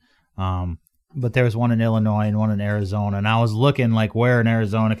 10. But there was one in Illinois and one in Arizona. And I was looking like where in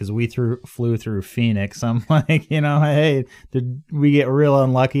Arizona, because we flew through Phoenix. I'm like, you know, hey, did we get real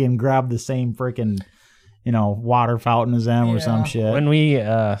unlucky and grab the same freaking, you know, water fountain as them or some Yeah. shit? When we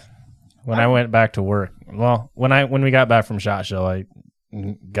when I went back to work, well, when we got back from SHOT Show, I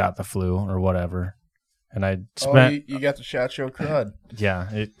got the flu or whatever, and I spent you got the SHOT Show crud. yeah,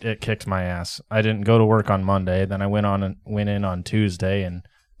 it kicked my ass. I didn't go to work on Monday, then I went in on Tuesday and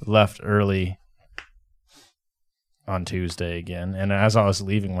left early on Tuesday again. And as I was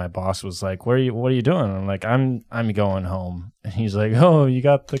leaving, my boss was like, what are you doing? I'm like, I'm going home. And he's like, oh, you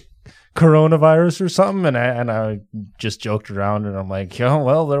got the coronavirus or something? And I just joked around, and I'm like, oh,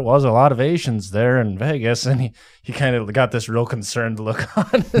 well, there was a lot of Asians there in Vegas. And he kind of got this real concerned look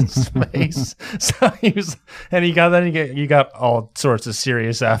on his face. So you got all sorts of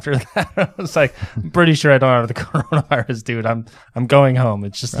serious after that. I was like, I'm pretty sure I don't have the coronavirus, dude. I'm going home.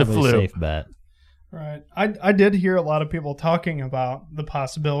 It's just Probably the flu. safe bet. Right. I did hear a lot of people talking about the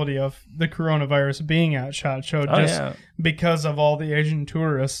possibility of the coronavirus being at SHOT Show Oh, just yeah. because of all the Asian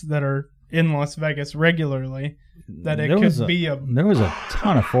tourists that are in Las Vegas regularly, that it There was could be a... There was a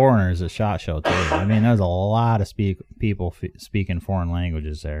ton of foreigners at SHOT Show too. I mean, there's a lot of people speaking foreign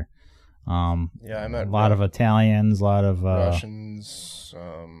languages there. Yeah, I met A lot of Italians, a lot of Russians.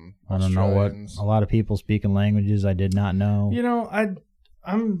 I don't know what. Australians. A lot of people speaking languages I did not know. You know,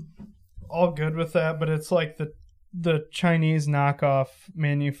 I'm all good with that, but it's like the Chinese knockoff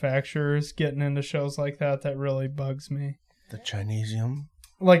manufacturers getting into shows like that really bugs me. The Chinesium.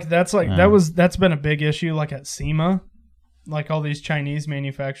 Like that's Yeah. that's been a big issue. Like at SEMA, like all these Chinese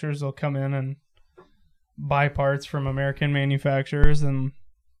manufacturers will come in and buy parts from American manufacturers and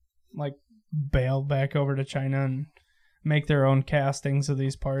like bail back over to China and make their own castings of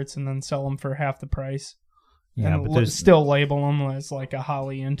these parts and then sell them for half the price. Yeah, and but there's still label them as like a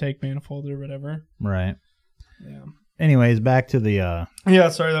Holley intake manifold or whatever. right. Yeah. Anyways, back to the Yeah.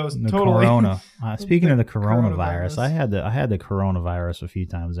 Sorry, that was totally corona. Speaking of the coronavirus, coronavirus. I had the coronavirus a few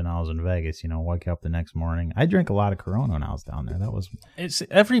times when I was in Vegas. You know, wake up the next morning. I drink a lot of Corona when I was down there. That was It's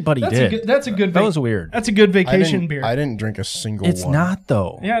everybody That's did. a good. That's a good. That was weird. That's a good vacation beer. I didn't drink a single It's one. not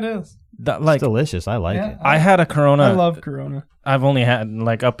though. Yeah, it is. Like delicious. I like Yeah. it. I had a Corona. I love Corona. I've only had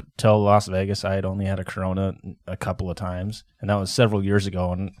like up till Las Vegas. I had only had a Corona a couple of times, and that was several years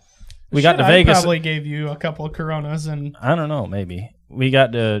ago. And we got to I Vegas. probably gave you a couple of Coronas, and I don't know, maybe we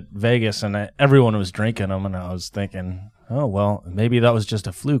got to Vegas, and everyone was drinking them, and I was thinking, oh well, maybe that was just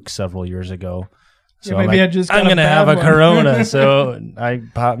a fluke several years ago. So Yeah, maybe I just got I'm a gonna bad have a one. Corona. So I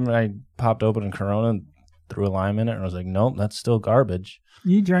popped open a Corona and threw a lime in it, and I was like, nope, that's still garbage.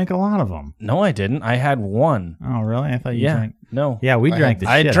 You drank a lot of them. No, I didn't. I had one. Oh, really? I thought you Yeah, drank. no. Yeah, we drank the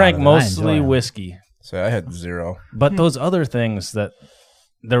I shit drank out of it. I mostly enjoy it. whiskey. So I had 0. But those other things that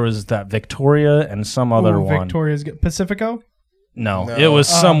there was that Victoria and some other Ooh, one. Victoria's good. Pacifico? No, No. it was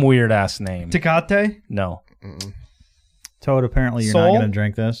some weird ass name. Tecate? No, Toad, apparently you're Soul? not going to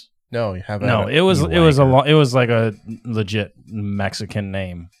drink this. No, you have no, it. it was You it was a wanker. it was like a legit Mexican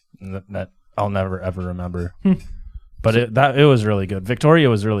name that I'll never ever remember. But it was really good. Victoria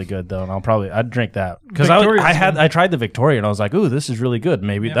was really good though, and I'd drink that because Victoria's good. I tried the Victoria and I was like, ooh, this is really good.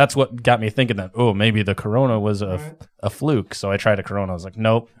 Maybe that's what got me thinking that maybe the Corona was a fluke. So I tried a Corona. I was like,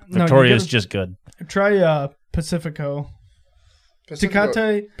 nope, No, you Victoria is gotta- just good. Try Pacifico.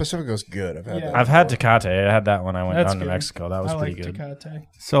 Tecate? Pacifico's good. I've had Yeah. that. I've had before. Tecate. I had that when I went That's down to good. Mexico. That was I pretty like good. Tecate.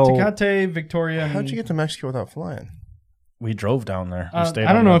 So Tecate, Victoria. How'd and- you get to Mexico without flying? We drove down there. We I stayed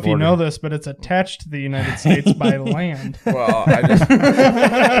don't on know the if you border. know this, but it's attached to the United States by land. Well, I just.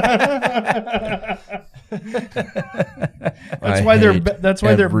 That's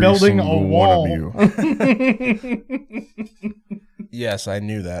why they're building a wall. Yes, I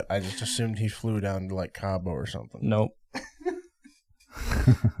knew that. I just assumed he flew down to like Cabo or something. Nope.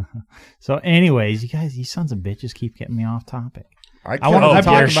 So, anyways, you sons of bitches keep getting me off topic. I wanted to Oh, talk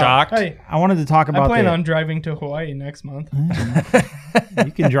you're about- shocked? Hey, I wanted to talk I about plan on driving to Hawaii next month.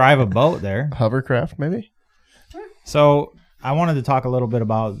 you can drive a boat there. hovercraft, maybe. So I wanted to talk a little bit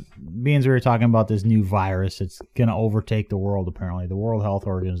about, being as we were talking about this new virus, it's going to overtake the world. Apparently, the World Health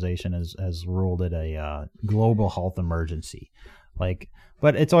Organization has ruled it a global health emergency.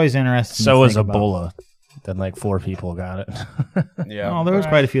 But it's always interesting. So to was think about- Ebola. Then like 4 people got it. Yeah. Oh, there was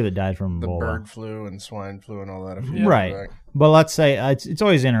quite a few that died from the Ebola. bird flu and swine flu and all that. a few years Right. back. But let's say it's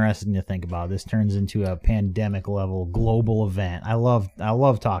always interesting to think about. This turns into a pandemic level global event. I love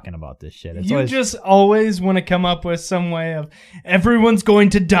talking about this shit. It's You always, just always want to come up with some way of everyone's going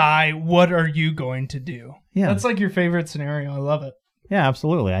to die. What are you going to do? Yeah. That's like your favorite scenario. I love it. yeah,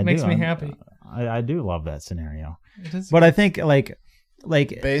 absolutely. I Makes do. me happy. I do love that scenario. It is- But I think like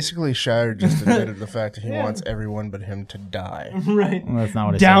Basically, Shire just admitted the fact that he wants everyone but him to die. right. well, that's not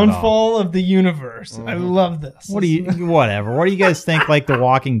what I said at all. Downfall of the universe. I love this. What do you whatever? What do you guys think like The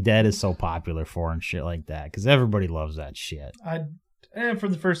Walking Dead is so popular for and shit like that? Because everybody loves that shit. For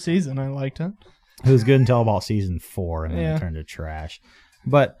the first season, I liked it. It was good until about season 4, and then Yeah. it turned to trash.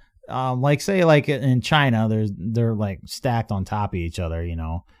 But say in China, they're like stacked on top of each other,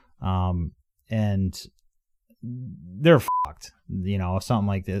 and they're fucked. Something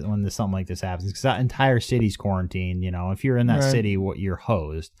like this when something like this happens, because that entire city's quarantined. If you're in that Right. city, you're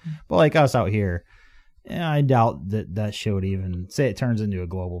hosed. But like us out here, I doubt that shit would even say it turns into a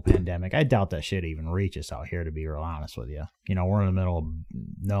global pandemic. I doubt that shit even reaches out here, to be real honest with you. We're in the middle of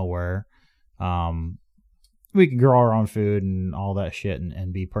nowhere. We can grow our own food and all that shit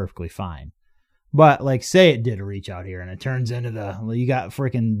and be perfectly fine. But say it did reach out here and it turns into you got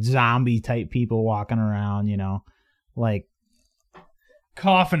freaking zombie type people walking around, like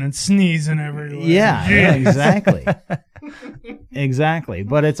Coughing and sneezing everywhere. yeah, exactly. Exactly.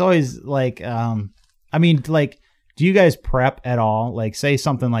 But it's always do you guys prep at all? Say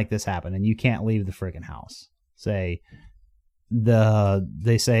something like this happened and you can't leave the freaking house. They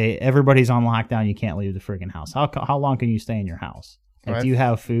say everybody's on lockdown, you can't leave the freaking house. How long can you stay in your house? Do you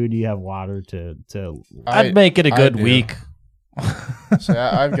have food? Do you have water to I'd make it a I good do. week, So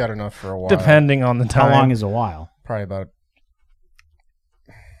I've got enough for a while. depending on the how time. long is a while? Probably about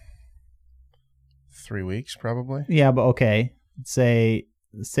 3 weeks, probably. Yeah, but okay. Say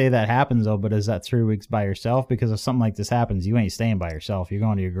that happens though, but is that 3 weeks by yourself? Because if something like this happens, you ain't staying by yourself. You're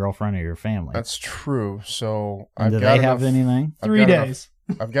going to your girlfriend or your family. That's true. So And do I've got they have enough- anything? I've 3 got enough- days.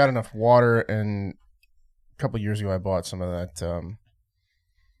 I've got enough water, and a couple years ago I bought some of that.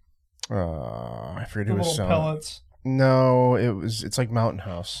 I forget The who was little selling. pellets. No, it's like Mountain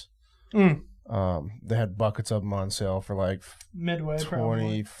House. Mm. They had buckets of them on sale for like Midway,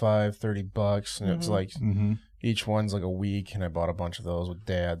 probably. $25-$30, and it's Mhm. like Mm-hmm. each one's like a week. And I bought a bunch of those with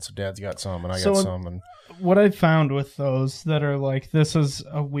Dad. So Dad's got some, and I So- got some, and What I found with those that are like, this is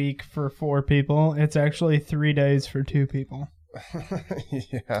a week for 4 people, it's actually 3 days for 2 people.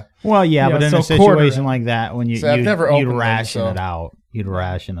 yeah. Well, yeah, but in so a quarter situation it. like that, when See, I've never you'd opened them, ration so- it out. You'd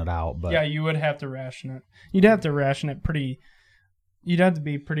ration it out, but Yeah, you would have to ration it. You'd have to ration it pretty. You'd have to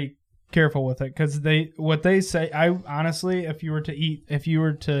be pretty careful with it because what they say. I honestly, if you were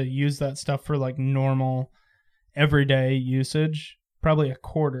to use that stuff for like normal, everyday usage, probably a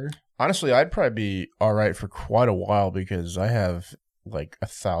quarter. Honestly, I'd probably be all right for quite a while because I have like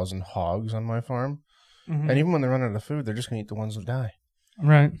 1,000 hogs on my farm, Mhm. and even when they run out of food, they're just gonna eat the ones that die.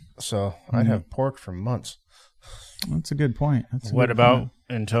 Right. So I'd have pork for months. that's a good point. What about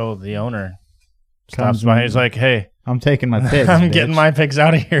until the owner stops by. He's like, "Hey, I'm taking my pigs. I'm bitch. getting my pigs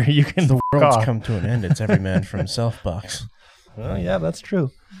out of here. You can The fuck world's off." come to an end. It's every man for himself, Bucks. Well, yeah, that's true.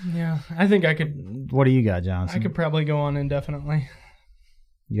 Yeah, I think I could. What do you got, Johnson? I could probably go on indefinitely.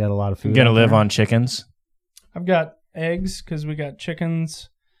 You got a lot of food. You gotta out live there? on chickens. I've got eggs because we got chickens,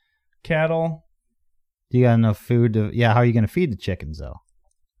 cattle. You got enough food to? Yeah. How are you gonna feed the chickens though?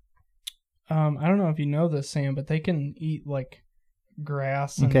 I don't know if you know this, Sam, but they can eat like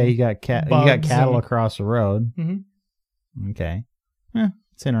grass. And Okay, you got You got bugs cattle and- across the road. Mhm. Okay.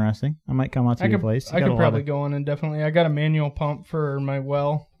 It's interesting. I might come out to your place. You I got a could lot probably of- go on indefinitely. I got a manual pump for my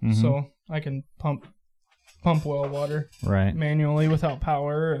well, Mhm. so I can pump well water Right. manually without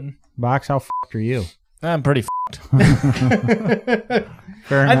power. And Box, how f***ed are you? I'm pretty.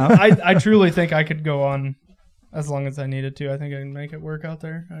 Fair enough. I truly think I could go on as long as I needed to. I think I can make it work out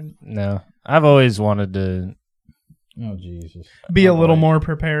there. I'd No, I've always wanted to. Oh Jesus. be a Oh, little boy. more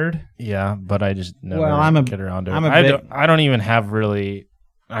prepared. Yeah, but I just never Well, I'm a- get around to it. I'm a I big- don't, I don't even have really.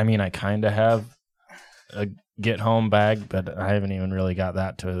 I mean, I kind of have a get home bag, but I haven't even really got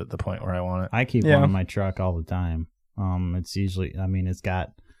that to the point where I want it. I keep Yeah. one in my truck all the time. It's usually, I mean, it's got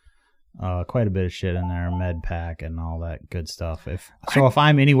quite a bit of shit in there, med pack and all that good stuff. If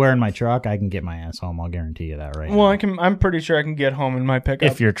I'm anywhere in my truck, I can get my ass home. I'll guarantee you that right Well, now. I'm pretty sure I can get home in my pickup.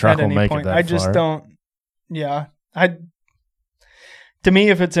 If your truck at will any make it point. that I just far. don't. Yeah, to me,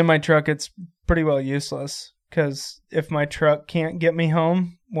 if it's in my truck, it's pretty well useless. Because if my truck can't get me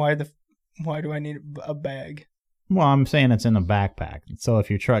home, why do I need a bag? Well, I'm saying it's in a backpack. So if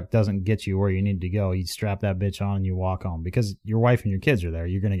your truck doesn't get you where you need to go, you strap that bitch on and you walk home because your wife and your kids are there.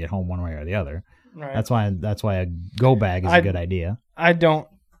 You're going to get home one way or the other. Right. That's why a go bag is a good idea. I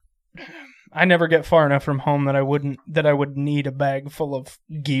never get far enough from home that I would need a bag full of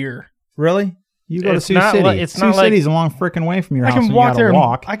gear. Really? You go It's to Sioux not City. like- it's Sioux not like- City's a long freaking way from your I house. can and walk you there. gotta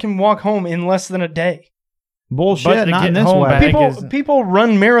walk. I can walk home in less than a day. Bullshit. But to Not get in this home weather. back- People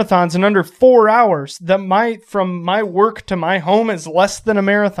run marathons in under 4 hours. From my work to my home is less than a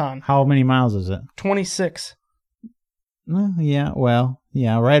marathon. How many miles is it? 26. Yeah. Well,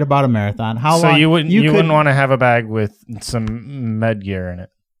 yeah. Right about a marathon. How So long? you wouldn't could- want to have a bag with some med gear in it.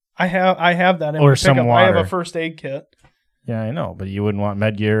 I have that in Or my some pickup. I have a water. first aid kit. Yeah, I know, but you wouldn't want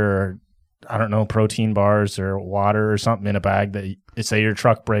med gear or I don't know, protein bars or water or something in a bag that say your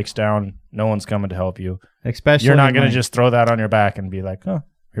truck breaks down, no one's coming to help you. Especially You're not going to like- just throw that on your back and be like, "Oh,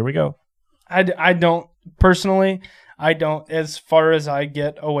 here we go." I don't personally. I don't. As far as I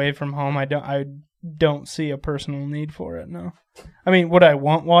get away from home, I don't see a personal need for it. No. I mean, would I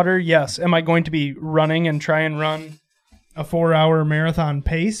want water? Yes. Am I going to be running and try and run a 4-hour marathon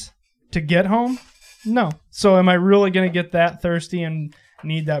pace to get home? No. So am I really going to get that thirsty and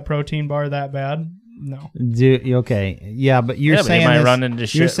need that protein bar that bad? No. Okay, yeah, but you're Yeah, but you saying might this- run into you're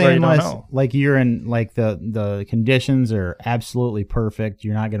shit where saying you don't this know. like you're in like the conditions are absolutely perfect.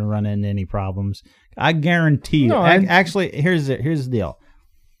 You're not going to run into any problems. I guarantee you. No, Actually, here's the deal.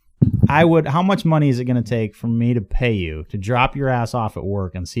 How much money is it going to take for me to pay you to drop your ass off at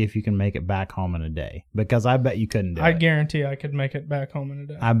work and see if you can make it back home in a day? Because I bet you couldn't do I it. guarantee I could make it back home in a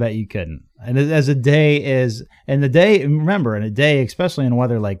day. I bet you couldn't. And as a day is, and the day, remember, in a day, especially in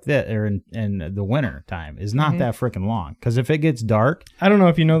weather like this, or in the winter time, is not that freaking long. Because if it gets dark, I don't know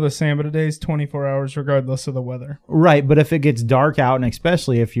if you know this, Sam, but a day's 24 hours regardless of the weather. right? But if it gets dark out, and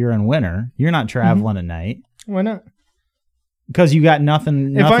especially if you're in winter, you're not traveling at night Why not? because you got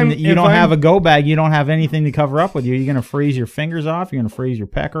nothing. If I'm- You if don't I'm- have a go bag. You don't have anything to cover up with you. You're gonna freeze your fingers off. You're gonna freeze your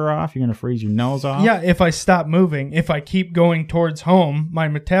pecker off. You're gonna freeze your nose off. Yeah, if I stop moving, if I keep going towards home, my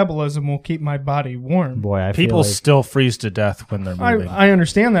metabolism will keep my body warm. Boy, I feel People like, still freeze to death when they're moving. I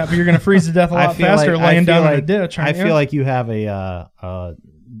understand that, but you're going to freeze to death a I lot feel faster like- laying I feel down in a like- ditch. I aren't you? feel like you have a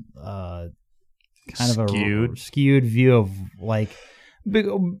kind of Skewed. a skewed view of like big.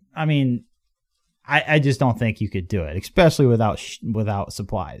 I mean, I just don't think you could do it, especially without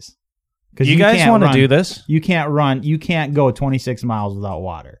supplies. Because you guys want to do this? You can't run. You can't go 26 miles without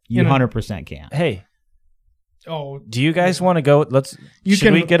water. You In a- 100% can't. Hey, oh, do you guys want to go? You should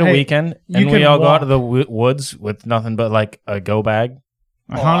can- we get a hey, weekend you and we can all go out walk. to the woods with nothing but like a go bag?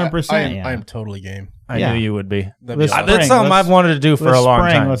 100%. I am totally game. I Yeah. knew you would be. That'd This be awesome. spring, That's something let's- I've wanted to do for This a long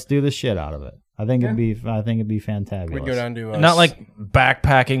spring, time. let's do the shit out of it. I think it'd be fantabulous. We go down to Not like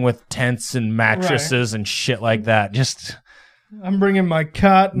backpacking with tents and mattresses and shit like that. Just I'm bringing my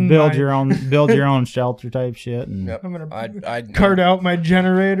cot and build my, your own shelter type shit. And Yep. I'm gonna I'd cart out my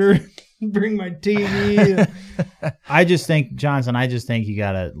generator, bring my TV. I just think, Johnson, you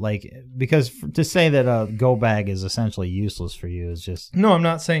gotta because to say that a go bag is essentially useless for you is just No, I'm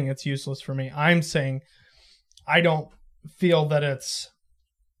not saying it's useless for me. I'm saying I don't feel that it's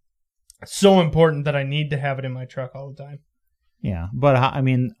so important that I need to have it in my truck all the time. Yeah, but I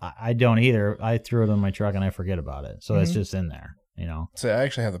mean, I don't either. I threw it in my truck and I forget about it, so it's just in there. You know. So I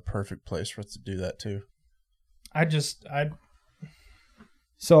actually have the perfect place for us to do that too.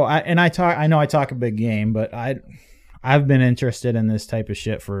 So I know I talk a big game, but I've been interested in this type of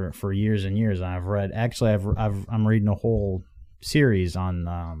shit for years and years. And I've read, actually, I'm reading a whole series on,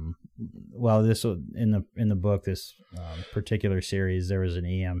 this in the book, this particular series, there was an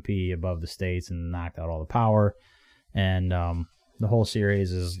EMP above the states and knocked out all the power. And the whole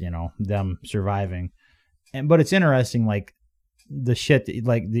series is, them surviving. But it's interesting, like, the shit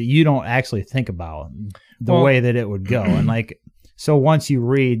that you don't actually think about the way that it would go. And like, so once you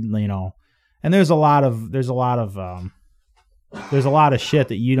read, and there's a lot of shit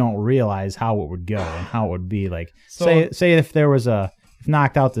that you don't realize how it would go and how it would be. Like, say if there was if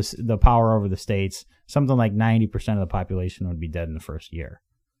knocked out the power over the states, something like 90% of the population would be dead in the first year.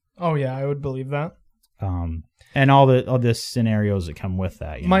 Oh yeah, I would believe that. And all the scenarios that come with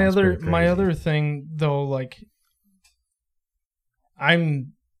that. My other thing though, like,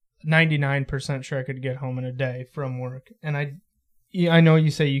 I'm 99% sure I could get home in a day from work, and I know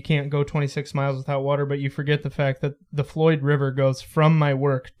you say you can't go 26 miles without water, but you forget the fact that the Floyd River goes from my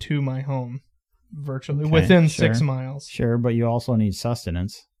work to my home virtually within 6 miles. Sure, but you also need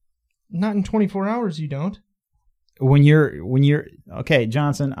sustenance. Not in 24 hours, you don't. When you're okay,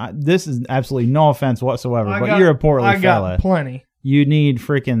 Johnson, this is absolutely no offense whatsoever, but you're a portly fella. I got plenty. You need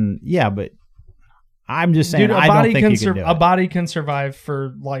freaking, but I'm just saying, dude, I don't think you can do it. A body can survive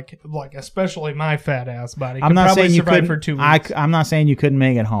for like especially my fat ass body. I'm not saying you could for 2 weeks. I'm not saying you couldn't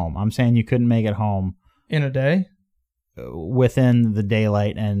make it home. I'm saying you couldn't make it home in a day within the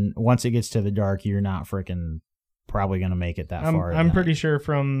daylight, and once it gets to the dark, you're not freaking probably going to make it that far. I'm pretty sure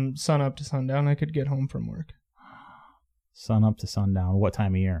from sun up to sundown, I could get home from work. Sun up to sundown. What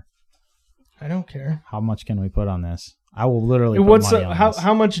time of year? I don't care. How much can we put on this? I will literally put money on this.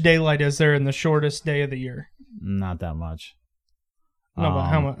 How much daylight is there in the shortest day of the year? Not that much. No, but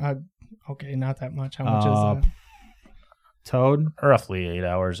how much? Okay, not that much. How much is that? Toad? Roughly 8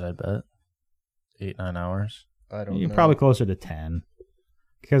 hours, I bet. 8-9 hours. I don't know. You're probably closer to 10.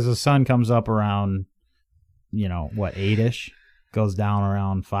 Because the sun comes up around, 8-ish? Goes down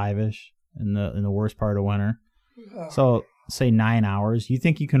around 5-ish in the worst part of winter. So, say 9 hours. You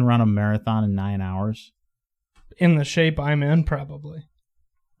think you can run a marathon in 9 hours? In the shape I'm in, probably.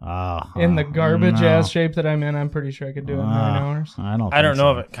 In the garbage ass shape that I'm in, I'm pretty sure I could do it in 9 hours. I don't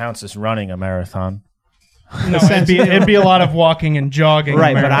know if it counts as running a marathon. No, it'd be a lot of walking and jogging.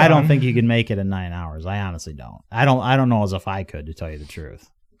 Right, but I don't think you can make it in 9 hours. I honestly don't. I don't know as if I could, to tell you the truth.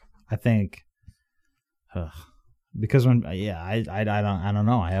 I think, because when I don't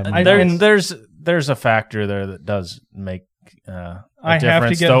know. I haven't. There's a factor there that does make a I difference. have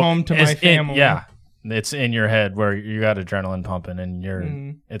to get home to my family. It's in your head where you got adrenaline pumping,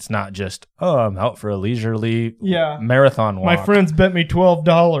 and it's not just, I'm out for a leisurely marathon walk. My friends bet me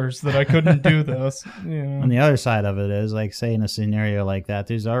 $12 that I couldn't do this. On the other side of it is, like, say in a scenario like that,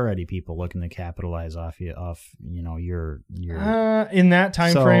 there's already people looking to capitalize off your in that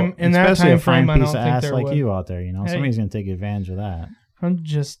time frame. In that time frame, I don't think there like would. you out there, somebody's gonna take advantage of that. I'm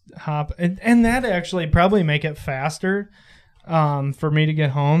just and that actually probably make it faster for me to get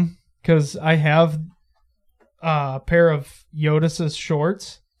home. Because I have a pair of Yodis's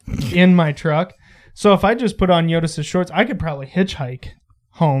shorts in my truck. So if I just put on Yodis's shorts, I could probably hitchhike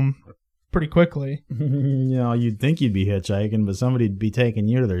home pretty quickly. You'd think you'd be hitchhiking, but somebody'd be taking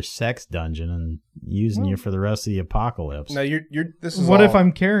you to their sex dungeon and using you for the rest of the apocalypse. No, this is what if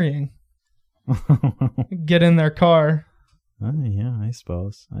I'm carrying? Get in their car. Yeah, I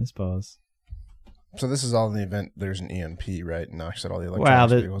suppose. So this is all in the event there's an EMP, right? And knocks out all the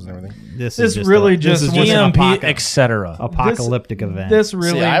electronics vehicles and everything. This is just really EMP, etc. Apocalyptic event. This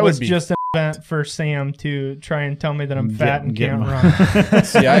really was just an event for Sam to try and tell me that I'm fat and can't run.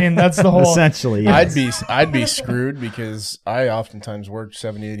 See, I mean, that's the whole. Essentially, yes. I'd be screwed because I oftentimes work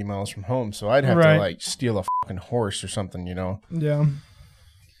 70, 80 miles from home, so I'd have to steal a fucking horse or something, Yeah.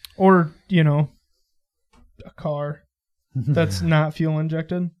 Or a car that's not fuel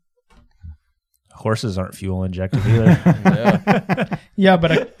injected. Horses aren't fuel injected either. Yeah,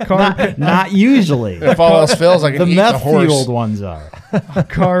 but a car... not usually. If all else fails, I can eat the horse. The meth-fueled ones are. A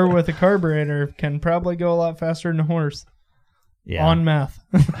car with a carburetor can probably go a lot faster than a horse. Yeah. On meth.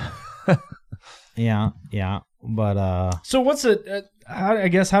 Yeah. But... So what's it...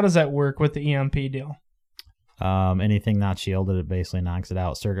 how does that work with the EMP deal? Anything not shielded, it basically knocks it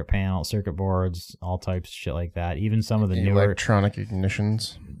out. Circuit panel, circuit boards, all types of shit like that. Even some of the newer electronic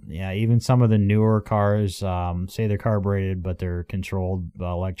ignitions. Yeah, even some of the newer cars say they're carbureted, but they're controlled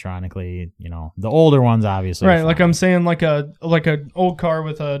electronically. You know, the older ones obviously. Right, are like fine. I'm saying, like a old car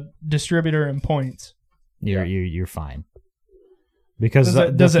with a distributor and points. You're fine. Because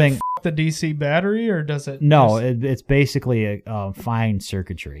Does the thing, it f- the DC battery or does it? no, just- it's basically a fine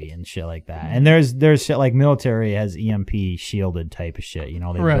circuitry and shit like that. And there's shit like military has EMP shielded type of shit. You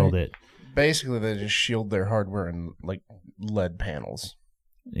know, they Right. build it. Basically, they just shield their hardware in like lead panels,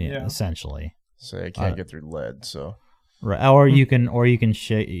 Yeah. Essentially. so it can't get through lead. So Right, or you can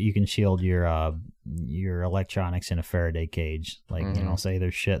shield your electronics in a Faraday cage. Like you know, say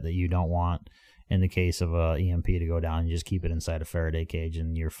there's shit that you don't want in the case of a EMP to go down, you just keep it inside a Faraday cage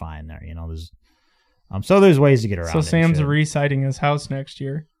and you're fine there. You know, there's ways to get around. So it and Sam's shit. resiting his house next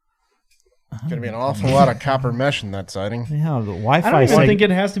year. gonna be an awful lot of copper mesh in that siding. Yeah, the I Wi-Fi. don't even sig- think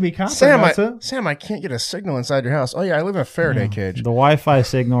it has to be copper. Sam, does it? Sam, I can't get a signal inside your house. Oh yeah, I live in a Faraday cage. the Wi-Fi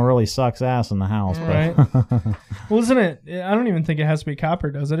signal really sucks ass in the house, Right. but Well, isn't it? I don't even think it has to be copper,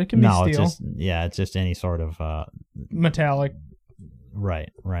 does it? It can no, be it's steel, it's just any sort of metallic. right.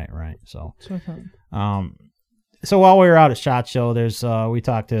 So. So while we were out at SHOT Show, we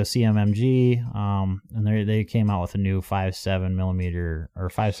talked to CMMG, and they came out with a new 5.7 millimeter or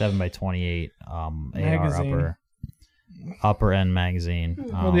 5.7 by 28 Magazine. AR upper end magazine.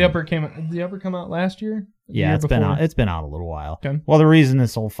 Well, the upper come out last year. The Yeah, year it's been before? out. It's been out a little while. Okay. Well, the reason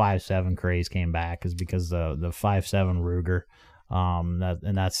this whole 5.7 craze came back is because the 5.7 Ruger,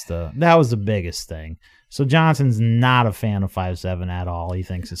 that was the biggest thing. So Johnson's not a fan of 5.7 at all. He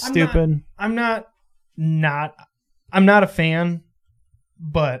thinks it's stupid. I'm not a fan,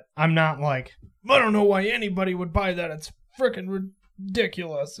 but I'm not like, I don't know why anybody would buy that. It's freaking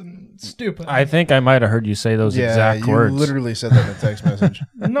ridiculous and stupid. I think I might have heard you say those exact you words. literally said that in a text message.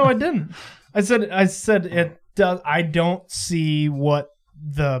 No, I didn't. I said it does. I don't see what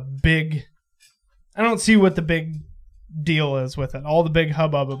the big deal is with it. All the big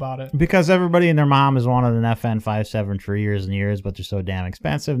hubbub about it. Because everybody and their mom has wanted an FN 5.7 for years and years, but they're so damn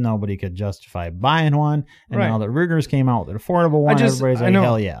expensive, nobody could justify buying one. And Right. now that Ruger's came out with an affordable one, everybody's like, know,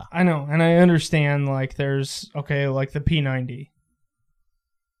 hell yeah. I know, and I understand. Like, there's like the P90.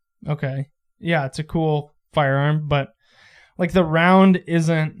 Okay, yeah, it's a cool firearm, but like the round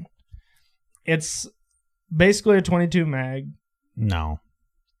isn't. It's basically a 22 mag, No.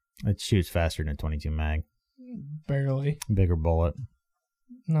 It shoots faster than a 22 mag. barely. Bigger bullet.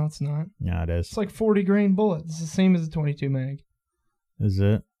 No, it's not. Yeah, it is. It's like 40 grain bullet. It's the same as a 22 mag. Is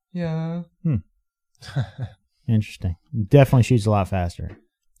it? Yeah. Interesting. Definitely shoots a lot faster.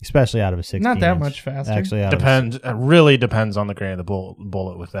 Especially out of a 16 Not that inch. much faster. Actually, out Depends. It really depends on the grain of the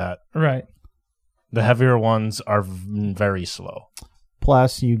bullet with that. Right. The heavier ones are very slow.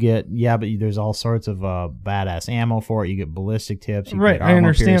 Plus, you get, but there's all sorts of badass ammo for it. You get ballistic tips. You Right. Get I armor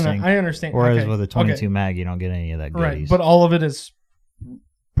understand piercing. that. I understand. Whereas Okay. with a 22 Okay. mag, you don't get any of that Right. goodies. But all of it is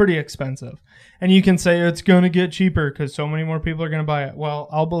pretty expensive. And you can say it's going to get cheaper because so many more people are going to buy it. Well,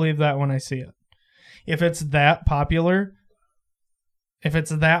 I'll believe that when I see it. If it's that popular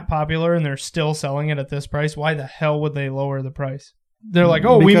and they're still selling it at this price, why the hell would they lower the price? They're like,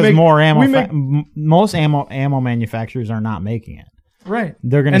 oh, because we make more ammo. we make- Most ammo manufacturers are not making it. right.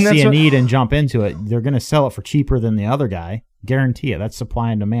 They're going to And see that's a what- need and jump into it. They're going to sell it for cheaper than the other guy. Guarantee it. That's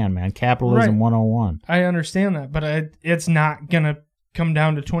supply and demand, man. Capitalism Right. 101. I understand that, but it's not going to come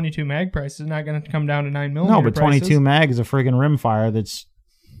down to 22 mag prices. It's not going to come down to 9mm No, but 22 prices. mag is a friggin' rimfire that's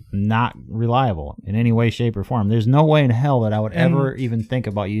not reliable in any way, shape, or form. There's no way in hell that I would And- ever even think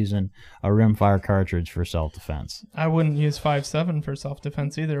about using a rimfire cartridge for self-defense. I wouldn't use 5.7 for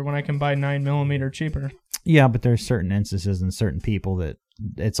self-defense either when I can buy 9mm cheaper. Yeah, but there's certain instances and certain people that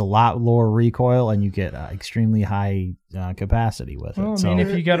it's a lot lower recoil and you get extremely high capacity with it. Well, I so mean, if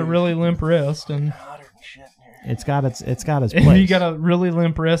you got a really limp wrist and it's got its place. if you got a really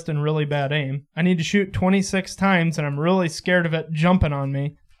limp wrist and really bad aim, I need to shoot 26 times and I'm really scared of it jumping on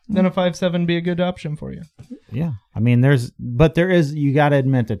me, then a 5.7 be a good option for you. Yeah, I mean, there is. You got to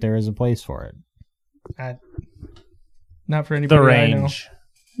admit that there is a place for it. Not for anybody The I know. range.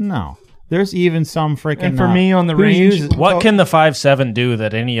 No, there's even some freaking. And for me on the who range, uses- What can the 5.7 do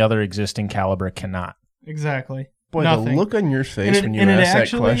that any other existing caliber cannot? exactly. Boy, Nothing. the look on your face And it- when you and it asked that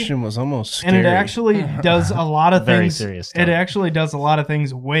actually- question was almost And scary. it actually does a lot of Very things. serious It stuff. actually does a lot of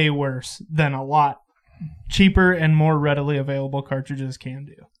things way worse than a lot cheaper and more readily available cartridges can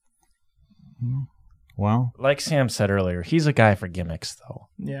do. Well, Like Sam said earlier, he's a guy for gimmicks, though.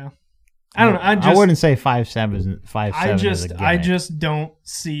 Yeah. I don't know. I wouldn't say 5.7 is 5.7 is a gimmick. I just don't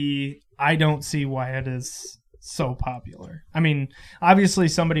see why it is so popular. I mean, obviously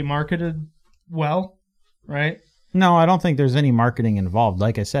somebody marketed well, right? No, I don't think there's any marketing involved.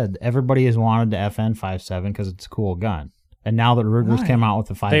 Like I said, everybody has wanted the FN 5.7 because it's a cool gun. And now that Ruger's Why? came out with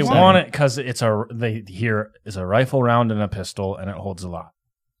the 5.7. They want it because they hear it's a rifle round and a pistol, and it holds a lot.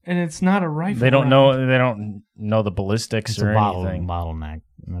 And it's not a rifle. They don't round. know the ballistics It's or a anything. bottleneck.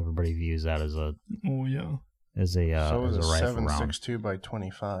 Everybody views that as a Oh yeah. So as is a a rifle round, 7.62 by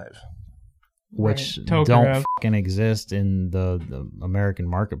 25. which Right. don't Tokarev. fucking exist in the American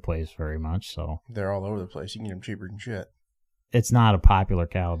marketplace very much. So They're all over the place. You can get them cheaper than shit. it's not a popular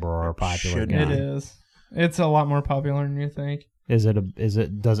caliber or a popular Shouldn't gun. It is. It's a lot more popular than you think. Does it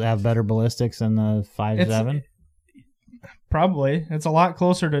have better ballistics than the 5.7? Probably. It's a lot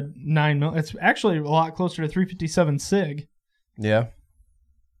closer to 9mm. It's actually a lot closer to 357 SIG. Yeah.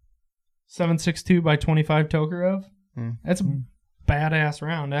 7.62 by 25 Tokarev. Hmm. That's a badass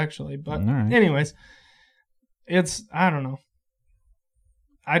round, actually. But All right. anyways, I don't know.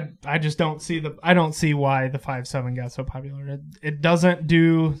 I just don't see why the 5.7 got so popular. It doesn't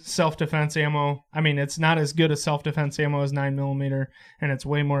do self-defense ammo. I mean, it's not as good as self-defense ammo as 9mm, and it's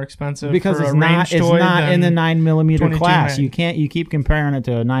way more expensive Because for it's a not range toy in the than 9mm 22 class. mag. You keep comparing it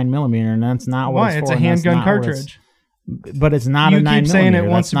to a 9mm, and that's not what why. it's It's for. a and that's handgun not what it's- cartridge. But it's not You a 9mm. keep saying it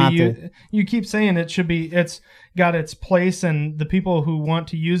wants to That's be not used. You keep saying it should be. It's got its place, and the people who want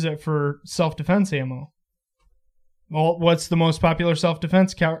to use it for self-defense ammo. Well, what's the most popular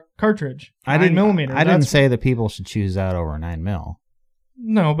self-defense cartridge? 9mm. I didn't say that people should choose that over 9mm.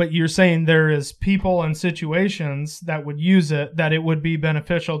 No, but you're saying there is people and situations that would use it, that it would be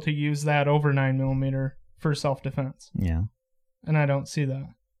beneficial to use that over 9mm for self-defense, Yeah. and I don't see that.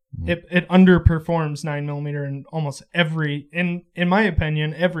 Mm. It underperforms 9mm in almost every, in my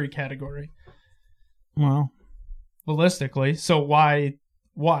opinion, every category. Well, Ballistically, so why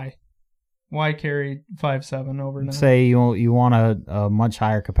carry 5.7 over 9? say you want a much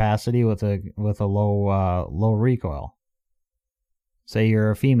higher capacity with a low recoil. Say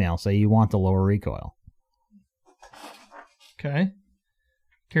you're a female. Say you want the lower recoil. Okay,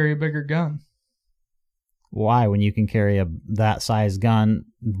 carry a bigger gun. Why, when you can carry that size gun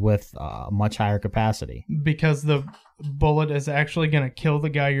with much higher capacity? Because the bullet is actually going to kill the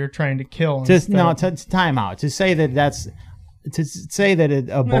guy you're trying to kill. Time out. To say that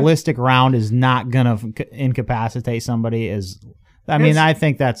a ballistic round is not gonna incapacitate somebody is. I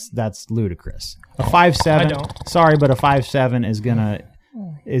think that's ludicrous. A 5.7. I don't. Sorry, but a 5.7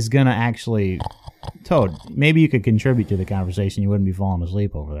 is gonna actually. Toad, maybe you could contribute to the conversation. You wouldn't be falling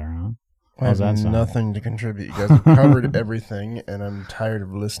asleep over there, huh? I How's have that sound? nothing to contribute. You guys have covered everything, and I'm tired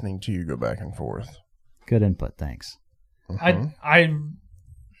of listening to you go back and forth. Good input. Thanks. I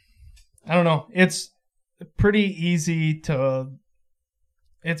don't know. It's pretty easy to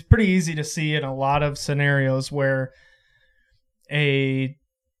see in a lot of scenarios where a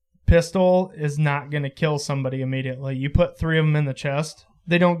pistol is not going to kill somebody immediately. You put 3 of them in the chest,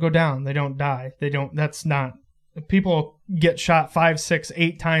 they don't go down, they don't die. That's not. People get shot 5, 6,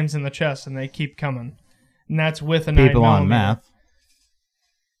 8 times in the chest and they keep coming. And that's with a 9mm. People on meth.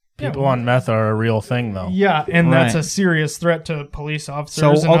 People on meth are a real thing, though. Yeah, and that's Right. a serious threat to police officers So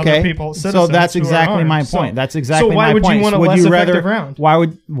and other okay, people. so Citizens that's who are exactly my armed. So- point. That's exactly my point. So why would you want a less effective round?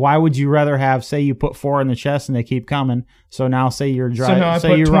 Why would you rather have, say you put 4 in the chest and they keep coming? So now say you're driving. now I say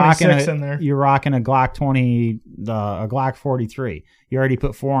put you're 26 in there. You're rocking a Glock 20, a Glock 43. You already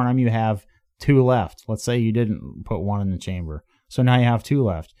put 4 in them. You have 2 left. Let's say you didn't put 1 in the chamber. So now you have 2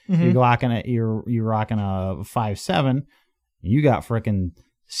 left. Mhm. You're rocking a 5.7. You got frickin'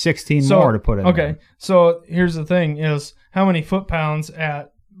 16 more to put in. Okay, there. so here's the thing: is how many foot-pounds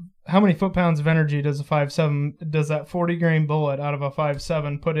of energy does that 40 grain bullet out of a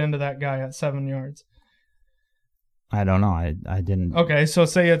 5.7 put into that guy at 7 yards? I don't know. I didn't. Okay, so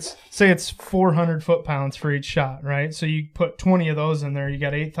say it's 400 foot-pounds for each shot, right? So you put 20 of those in there, you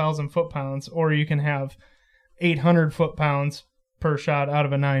got 8,000 foot-pounds, or you can have 800 foot-pounds per shot out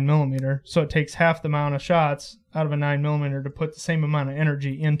of a 9mm. So it takes half the amount of shots out of a 9mm to put the same amount of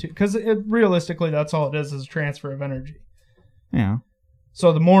energy into, because realistically that's all it is a transfer of energy. Yeah.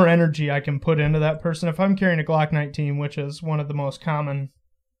 So the more energy I can put into that person, if I'm carrying a Glock 19, which is one of the most common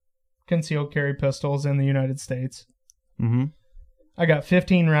concealed carry pistols in the United States, Mm-hmm. I got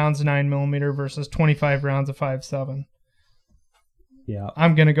 15 rounds of 9mm versus 25 rounds of 5.7. Yeah.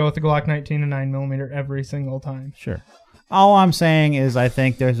 I'm going to go with the Glock 19 and 9mm every single time. Sure. All I'm saying is I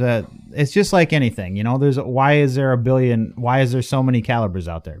think it's just like anything, why is there so many calibers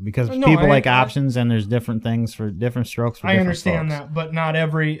out there? Because No, people I- like I- options and there's different things for different strokes for I different understand folks. that, but not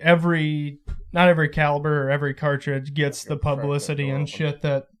every caliber or every cartridge gets the publicity and shit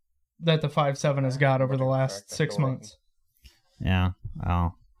that the 5.7 has got over the last 6 months. Yeah.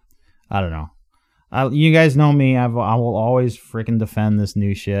 Oh, I don't know. You guys know me. I will always freaking defend this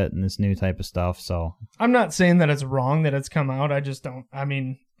new shit and this new type of stuff. So I'm not saying that it's wrong that it's come out. I just don't. I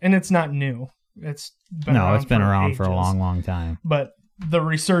mean, and it's not new. It's been it's been around for a ages. long, long time. But the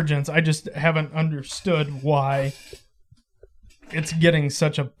resurgence, I just haven't understood why it's getting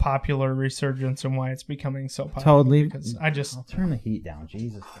such a popular resurgence and why it's becoming so popular. Totally. Because I'll turn the heat down.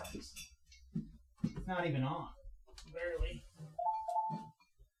 Jesus Christ. It's not even on. Barely.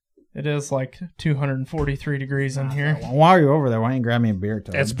 It is like 243 degrees in here. While you're over there, why don't you grab me a beer,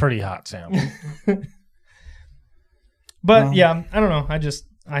 Toad? It's pretty hot, Sam. But yeah, I don't know.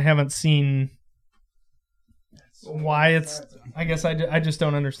 I haven't seen why it's. I guess I just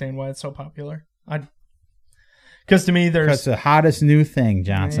don't understand why it's so popular. Because to me, there's It's the hottest new thing,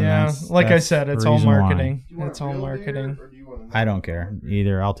 Johnson. yeah, That's I said, the it's all reason why. marketing. It's all marketing. I don't care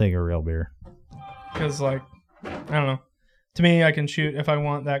either. I'll take a real beer. Because I don't know. To me, I can shoot if I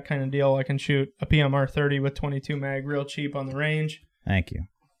want that kind of deal. I can shoot a PMR 30 with 22 mag, real cheap on the range. Thank you.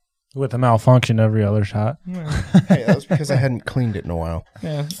 With a malfunction every other shot. Yeah. Hey, that was because I hadn't cleaned it in a while.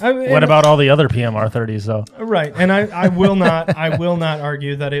 Yeah. What about all the other PMR 30s though? Right, and I will not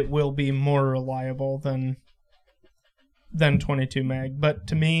argue that it will be more reliable than 22 mag. But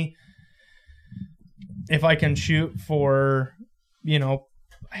to me, if I can shoot for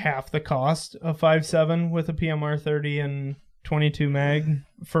half the cost of 5.7 with a PMR 30 and 22 mag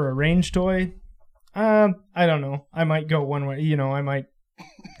for a range toy, I don't know. I might go one way. I might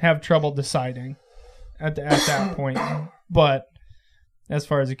have trouble deciding at that point. But as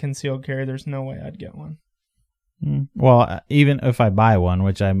far as a concealed carry, there's no way I'd get one. Well, even if I buy one,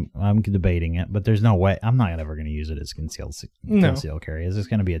 which I'm debating it, but there's no way I'm not ever going to use it as concealed carry. It's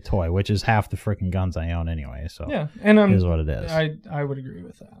just going to be a toy, which is half the freaking guns I own anyway. So yeah, and it is what it is. I would agree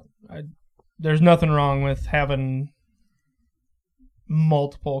with that. There's nothing wrong with having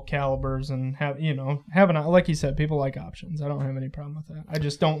multiple calibers and having like you said, people like options. I don't have any problem with that. I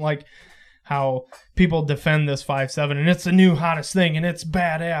just don't like how people defend this 5.7 and it's the new hottest thing and it's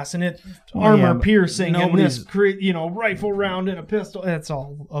badass and it's armor piercing and this rifle round and a pistol. It's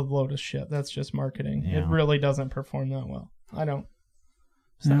all a load of shit. That's just marketing. Yeah. It really doesn't perform that well.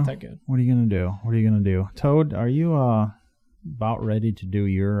 It's not that good. What are you gonna do? Toad, are you about ready to do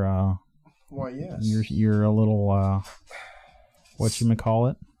your Why, yes. your little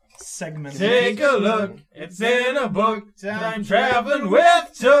whatchamacallit? Segment. Take a look, it's in a book. Time traveling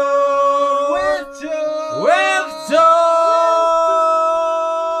with Toad. With Toad.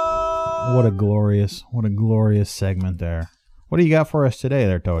 What a glorious segment there. What do you got for us today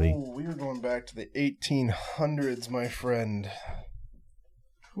there, Toady? Oh, we are going back to the 1800s, my friend.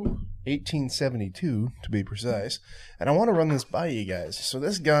 1872, to be precise. And I want to run this by you guys. So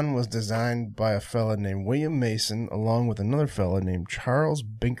this gun was designed by a fella named William Mason, along with another fella named Charles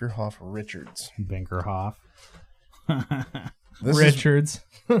Binkerhoff Richards. Binkerhoff. Richards.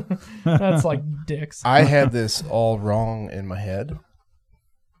 That's like dicks. I had this all wrong in my head.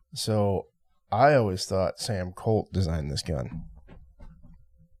 So I always thought Sam Colt designed this gun.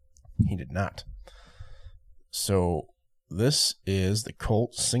 He did not. So this is the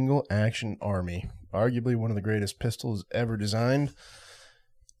Colt Single Action Army, arguably one of the greatest pistols ever designed.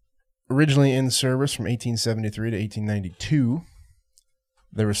 Originally in service from 1873 to 1892.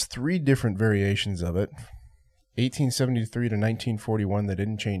 There was 3 different variations of it. 1873 to 1941, they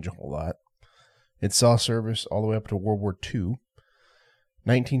didn't change a whole lot. It saw service all the way up to World War II.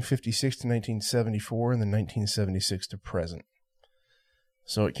 1956 to 1974, and then 1976 to present.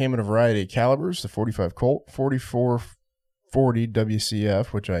 So it came in a variety of calibers, the 45 Colt, 4440 WCF,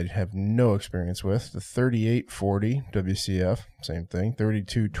 which I have no experience with, the 3840 WCF, same thing,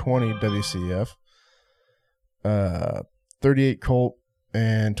 3220 WCF, 38 Colt,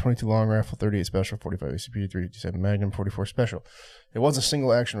 and 22 long rifle, 38 special, 45 ACP, 357 Magnum, 44 special. It was a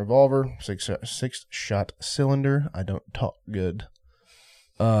single action revolver, 6-shot cylinder. I don't talk good.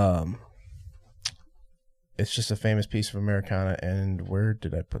 It's just a famous piece of Americana, and where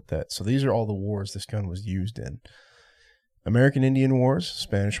did I put that? So these are all the wars this gun was used in. American Indian Wars,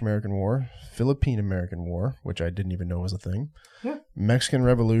 Spanish-American War, Philippine-American War, which I didn't even know was a thing, Mexican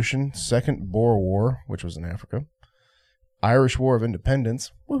Revolution, Second Boer War, which was in Africa, Irish War of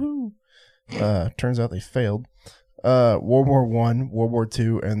Independence, woohoo! Turns out they failed, World War I, World War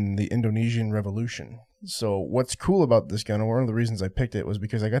II, and the Indonesian Revolution. So what's cool about this gun, and one of the reasons I picked it, was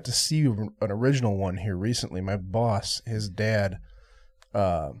because I got to see an original one here recently. My boss, his dad,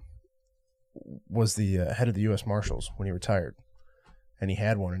 was the head of the U.S. Marshals when he retired. And he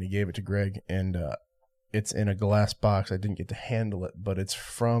had one, and he gave it to Greg. And it's in a glass box. I didn't get to handle it, but it's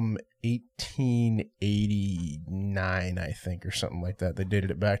from 1889, I think, or something like that. They dated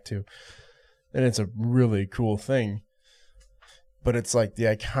it back to. and it's a really cool thing. But it's like the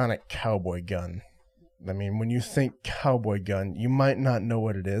iconic cowboy gun. I mean, when you think cowboy gun, you might not know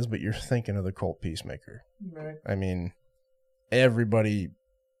what it is, but you're thinking of the Colt Peacemaker. Right. I mean, everybody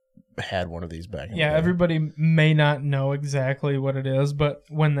had one of these back in the day. Everybody may not know exactly what it is, but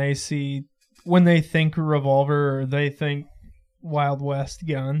when they think revolver or they think Wild West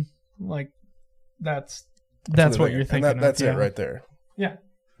gun, like that's what you're thinking. That's it right there. Yeah.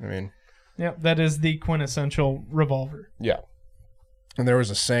 I mean, yeah, that is the quintessential revolver. yeah. And there was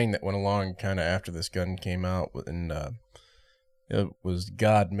a saying that went along kind of after this gun came out, and it was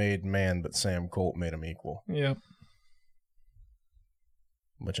God made man, but Sam Colt made him equal. Yep.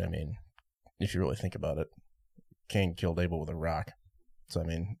 Which, I mean, if you really think about it, Cain killed Abel with a rock. So, I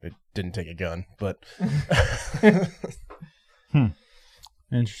mean, it didn't take a gun, but...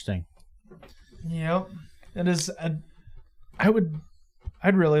 Interesting. Yep. It is.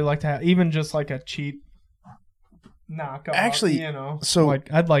 I'd really like to have even just like a cheap knockoff. Actually, so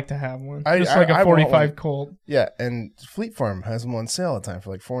like I'd like to have one. I Just like a want 45 one. Colt. Yeah, and Fleet Farm has them on sale all the time for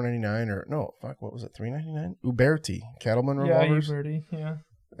like $4.99 or no, fuck, what was it? $3.99? Uberti Cattleman revolvers. Yeah, Uberti, yeah.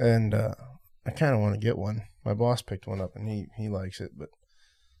 And I kind of want to get one. My boss picked one up and he likes it, but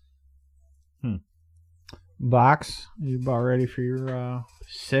Box, you about ready for your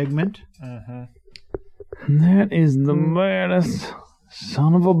segment? That is the baddest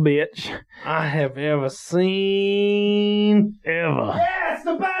son of a bitch I have ever seen ever. Yeah, it's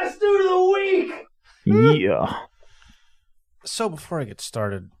the best dude of the week. Yeah. So before I get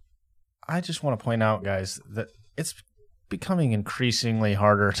started, I just want to point out, guys, that it's becoming increasingly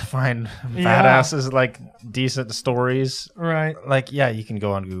harder to find badasses, like decent stories. Right. Like, yeah, you can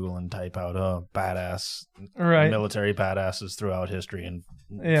go on Google and type out badass military badasses throughout history and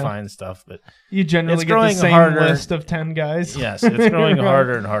find stuff, but you generally it's get the same list of 10 guys. Yes, it's growing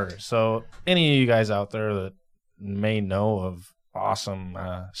harder and harder. So any of you guys out there that may know of awesome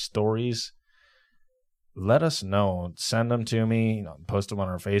stories, let us know. Send them to me, post them on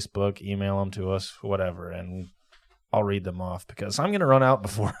our Facebook, email them to us, whatever, and I'll read them off because I'm going to run out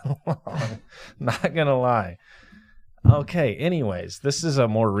before long. Not going to lie. Okay, anyways, this is a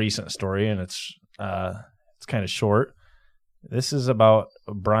more recent story, and it's kind of short. This is about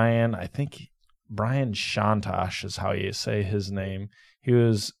Brian, I think Brian Shantosh is how you say his name. He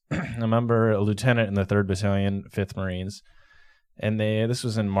was a lieutenant in the 3rd Battalion, 5th Marines, and this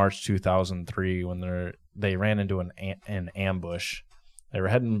was in March 2003 when they ran into an ambush. They were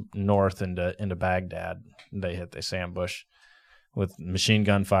heading north into Baghdad. They hit this ambush with machine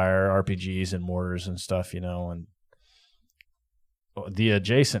gun fire, RPGs, and mortars and stuff, and the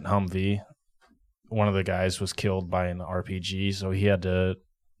adjacent Humvee, one of the guys was killed by an RPG, so he had to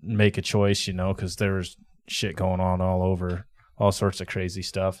make a choice, because there was shit going on all over, all sorts of crazy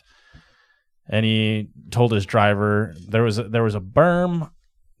stuff. And he told his driver there was a berm.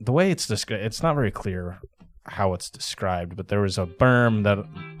 The way it's described, it's not very clear how it's described, but there was a berm that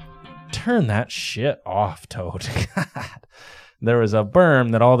turn that shit off, Toad. God. There was a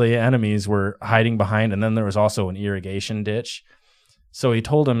berm that all the enemies were hiding behind, and then there was also an irrigation ditch. So he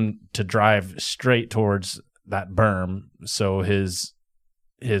told him to drive straight towards that berm, so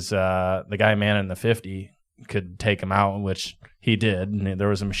the guy manning the 50 could take him out, which he did. And there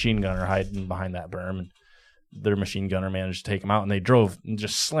was a machine gunner hiding behind that berm, and their machine gunner managed to take him out. And they drove and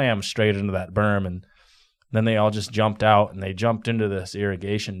just slammed straight into that berm, and then they all just jumped out, and they jumped into this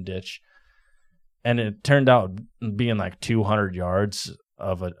irrigation ditch. And it turned out being like 200 yards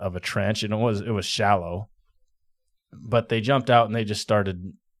of a trench, and it was shallow. But they jumped out and they just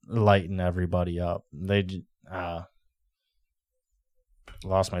started lighting everybody up. They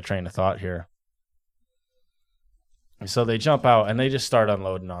lost my train of thought here. So they jump out and they just start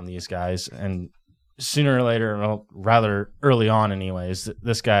unloading on these guys. And sooner or later, well, rather early on anyways,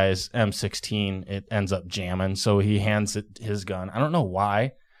 this guy's M16, it ends up jamming. So he hands his gun. I don't know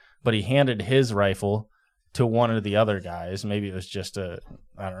why, but he handed his rifle to one of the other guys. Maybe it was just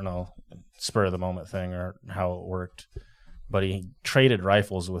spur of the moment thing or how it worked. But he traded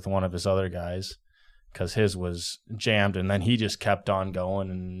rifles with one of his other guys because his was jammed, and then he just kept on going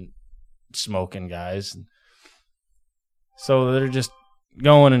and smoking guys. So they're just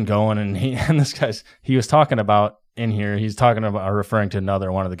going, and this guy's, he was talking about in here, he's talking about referring to another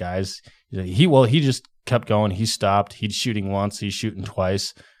one of the guys. He just kept going. He stopped. He's shooting once. He's shooting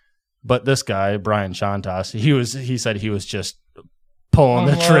twice. But this guy, Brian Shantos, he said he was just pulling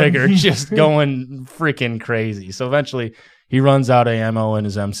the trigger, just going freaking crazy. So eventually he runs out of ammo in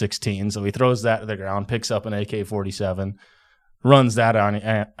his M16. So he throws that to the ground, picks up an AK-47, runs that out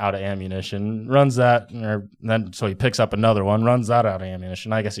of ammunition, runs that, so he picks up another one, runs that out of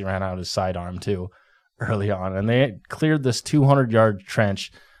ammunition. I guess he ran out of his sidearm too early on, and they cleared this 200-yard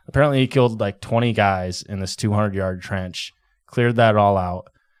trench. Apparently he killed like 20 guys in this 200-yard trench, cleared that all out.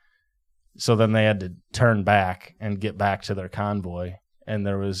 So then they had to turn back and get back to their convoy, and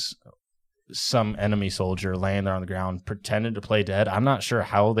there was some enemy soldier laying there on the ground, pretended to play dead. I'm not sure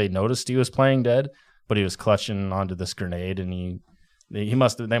how they noticed he was playing dead, but he was clutching onto this grenade, and they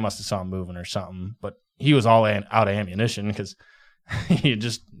must have saw him moving or something. But he was all out of ammunition because he had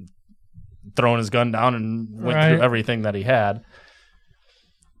just thrown his gun down and went through everything that he had.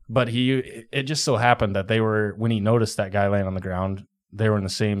 But it just so happened that when he noticed that guy laying on the ground, they were in the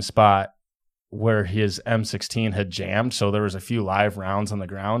same spot where his M16 had jammed, so there was a few live rounds on the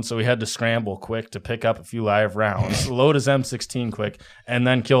ground. So he had to scramble quick to pick up a few live rounds, load his M16 quick, and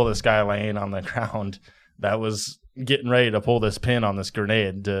then kill this guy laying on the ground that was getting ready to pull this pin on this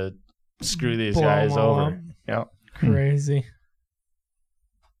grenade to screw these guys over. Yeah, crazy.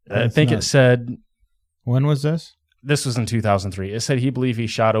 I think it said... When was this? This was in 2003. It said he believed he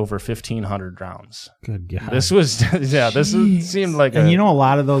shot over 1,500 rounds. Good God. This was, seemed like and a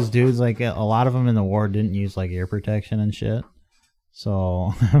lot of those dudes, like a lot of them in the war didn't use like ear protection and shit.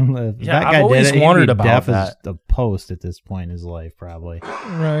 So if that guy I've always did it, wondered he'd be about deaf that. as a post at this point in his life, probably.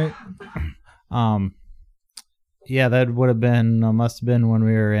 Right. Yeah, that would have been, must have been when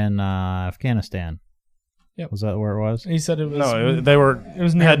we were in Afghanistan. Yep. Was that where it was? He said it was. No, they were It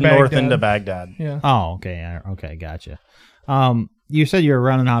was near heading north Baghdad. into Baghdad. Yeah. Oh, okay. Okay, gotcha. You said you were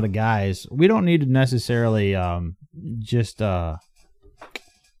running out of guys. We don't need to necessarily just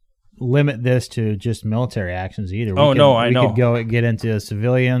limit this to just military actions either. I know. We could get into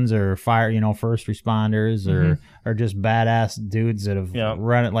civilians or first responders or just badass dudes that have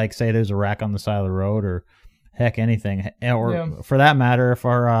run it. Like, say there's a wreck on the side of the road, or heck, anything. Or for that matter, if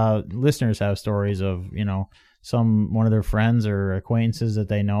our listeners have stories of one of their friends or acquaintances that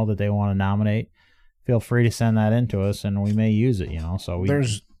they know that they want to nominate, feel free to send that in to us, and we may use it. So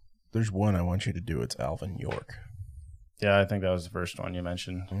there's one I want you to do. It's Alvin York. Yeah, I think that was the first one you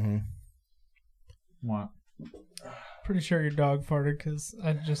mentioned. Mm-hmm. What? Pretty sure your dog farted because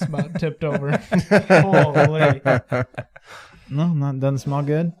I just about tipped over. Holy. No, doesn't smell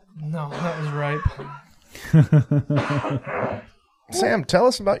good. No, that was ripe. Sam, tell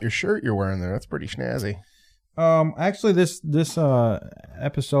us about your shirt you're wearing there. That's pretty snazzy. Actually, this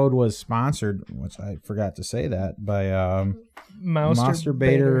episode was sponsored, which I forgot to say that, by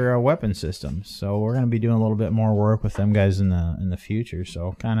Masturbator Weapon Systems. So we're going to be doing a little bit more work with them guys in the future.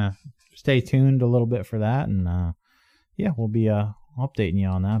 So kind of stay tuned a little bit for that, and we'll be updating you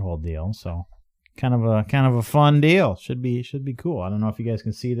on that whole deal. So kind of a fun deal. Should be cool. I don't know if you guys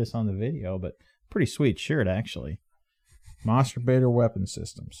can see this on the video, but pretty sweet shirt actually. Masturbator Weapon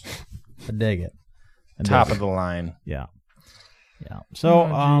Systems. I dig it. Top of the line. Yeah.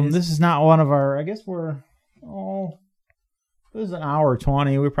 So this is not one of our. I guess this is an hour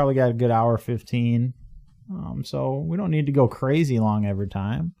 20. We probably got a good hour 15. So we don't need to go crazy long every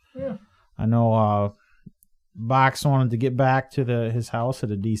time. Yeah. I know Box wanted to get back to his house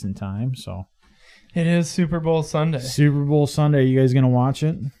at a decent time. So it is Super Bowl Sunday. Super Bowl Sunday. Are you guys gonna watch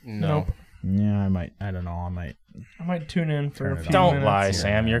it? Nope. Yeah, I might. I don't know. I might tune in for a few Don't minutes. lie,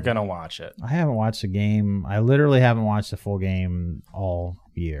 Sam. You're going to watch it. I haven't watched the game. I literally haven't watched the full game all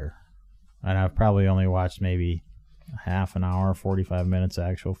year. And I've probably only watched maybe half an hour, 45 minutes of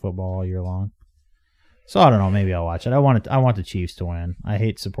actual football all year long. So I don't know. Maybe I'll watch it. I want the Chiefs to win. I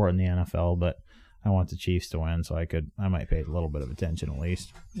hate supporting the NFL, but I want the Chiefs to win, so I might pay a little bit of attention at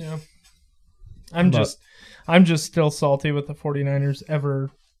least. Yeah. I'm just still salty with the 49ers ever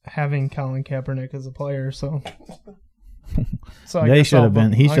having Colin Kaepernick as a player, so I they guess should have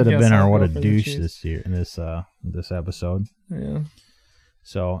been. He I should have guess been I'll our what go a for the douche Chiefs. this year in this episode. Yeah.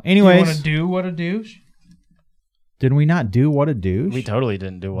 So, You anyways, want to do what a douche? did we not do what a douche? We totally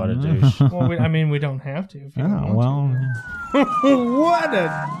didn't do what a douche. Well, we don't have to. If you don't Oh want well. What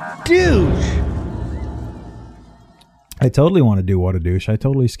a douche! I totally want to do what a douche. I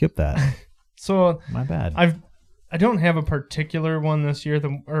totally skipped that. to. So My bad. I don't have a particular one this year.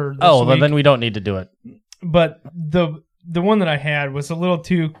 This Well, week, then we don't need to do it. but the one that I had was a little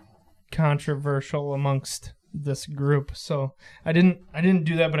too controversial amongst this group, so I didn't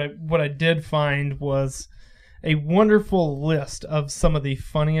do that. But what I did find was a wonderful list of some of the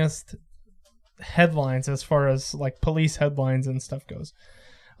funniest headlines as far as like police headlines and stuff goes.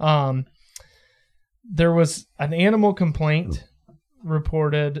 There was an animal complaint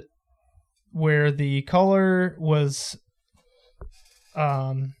reported where the caller was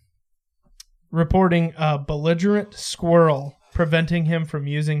reporting a belligerent squirrel preventing him from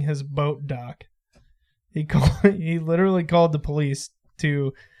using his boat dock. He literally called the police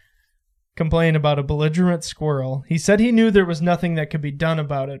to complain about a belligerent squirrel. He said he knew there was nothing that could be done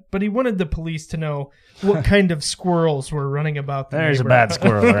about it, but he wanted the police to know what kind of squirrels were running about the There's a neighborhood. bad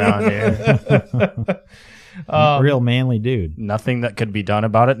squirrel around here. Real manly dude. Nothing that could be done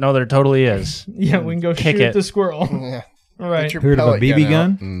about it. No, there totally is. Yeah, we can go Kick shoot it. the squirrel. Yeah. Right. Get your Heard of a pellet BB out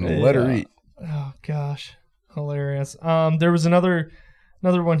gun? and let her Yeah. eat. Oh gosh, hilarious. There was another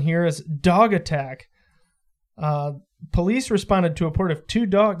one here is dog attack. Police responded to a report of 2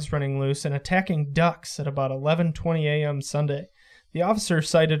 dogs running loose and attacking ducks at about 11:20 a.m. Sunday. The officer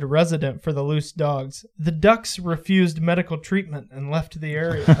cited a resident for the loose dogs. The ducks refused medical treatment and left the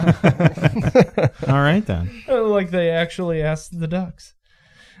area. All right then. Like they actually asked the ducks.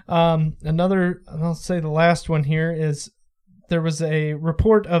 I'll say the last one here is there was a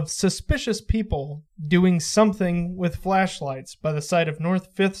report of suspicious people doing something with flashlights by the side of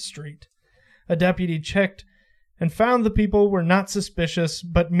North 5th Street. A deputy checked and found the people were not suspicious,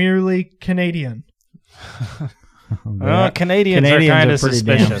 but merely Canadian. Canadians are Canadians kind are of pretty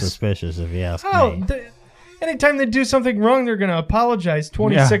damn suspicious. suspicious, if you ask Oh, me. anytime they do something wrong, they're going to apologize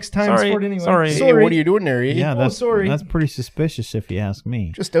 26 times Sorry, for it anyway. sorry. Hey, what are you doing there, E? Yeah, that's sorry. that's pretty suspicious, if you ask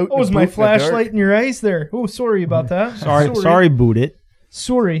me. Just out. Oh, was my flashlight in your eyes there? Oh, sorry about that. Sorry, boot it.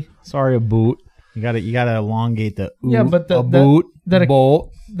 Sorry. Sorry, a boot. You gotta elongate the oot, Yeah, but a boot, that-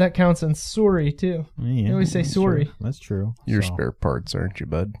 bolt. That counts in sorry, too. Yeah, You always say that's sorry. true. That's true. Your So, spare parts, aren't you,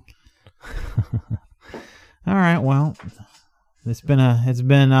 bud? all right, well, it's been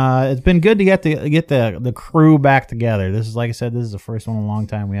good to get the crew back together. This is, like I said, this is the first one in a long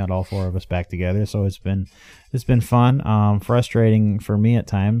time we had all 4 of us back together. So it's been fun. Frustrating for me at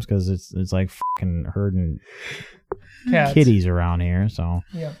times because it's like fucking herding Cats. kitties around here. So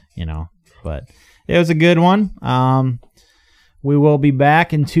Yeah. but it was a good one. We will be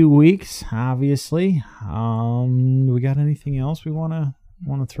back in 2 weeks, obviously. We got anything else we want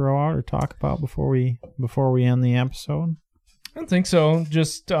to throw out or talk about before we end the episode? I don't think so.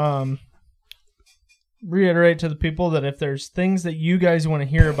 Just reiterate to the people that if there's things that you guys want to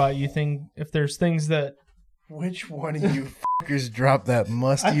hear about, if there's things that Which one of you fuckers dropped that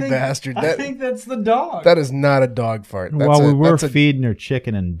musty bastard? I think that's the dog. That is not a dog fart. That's We were that's a- feeding her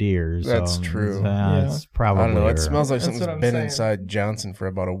chicken and deer. So That's true. It's probably I don't know. It her. smells like That's something's what I'm been saying. inside Johnson for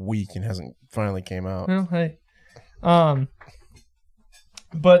about a week and hasn't finally came out. Well, hey.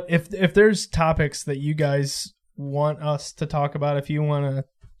 But if there's topics that you guys want us to talk about, if you want to,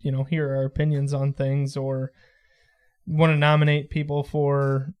 hear our opinions on things or want to nominate people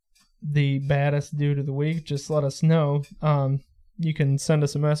for the baddest dude of the week, just let us know. You can send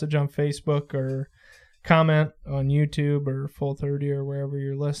us a message on Facebook or comment on YouTube or Full 30 or wherever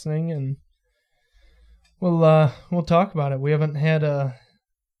you're listening, and we'll talk about it. We haven't had a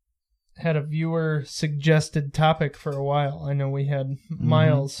viewer suggested topic for a while. I know we had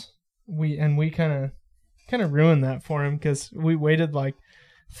Miles. We kind of ruined that for him because we waited like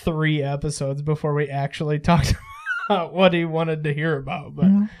 3 episodes before we actually talked about what he wanted to hear about. But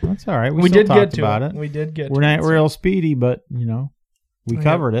That's all right. we still did get talked to about it. it. We did get. We're to not it, so- real speedy, but we Yeah.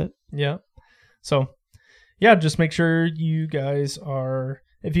 covered it. Yeah. So, yeah, just make sure you guys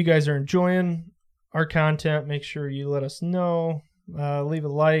if you guys are enjoying our content, make sure you let us know. Leave a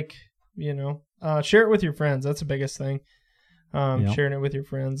like, share it with your friends. That's the biggest thing. Yep. Sharing it with your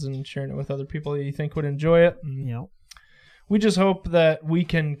friends and sharing it with other people that you think would enjoy it. And Yep. we just hope that we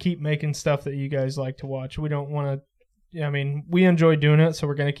can keep making stuff that you guys like to watch. We don't want to, we enjoy doing it, so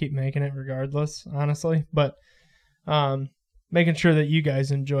we're going to keep making it regardless, honestly. But making sure that you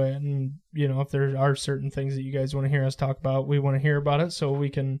guys enjoy it. And, if there are certain things that you guys want to hear us talk about, we want to hear about it so we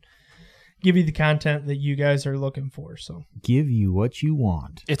can give you the content that you guys are looking for. So Give you what you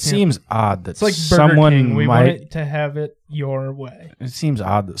want. It seems odd that it's like Burger someone King. We want might. it to have it your way. It seems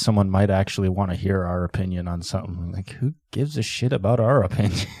odd that someone might actually want to hear our opinion on something. Like, who gives a shit about our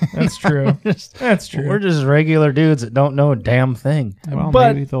opinion? That's true. That's true. We're just regular dudes that don't know a damn thing. Well,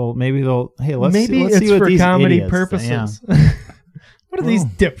 But- maybe they'll. Hey, let's Maybe let's it's see what for these comedy idiots purposes. Yeah. What are these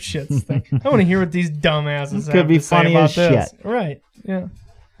dipshits think? I want to hear what these dumbasses Could have be to say funny about as this. shit. Right. Yeah.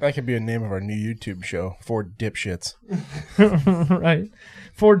 That could be a name of our new YouTube show. 4 dipshits. Right.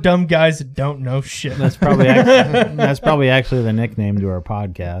 4 dumb guys that don't know shit. That's probably actually the nickname to our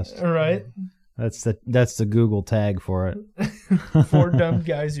podcast. Right. That's the Google tag for it. 4 dumb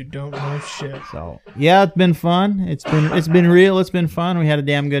guys who don't know shit. So yeah, it's been fun. It's been real. It's been fun. We had a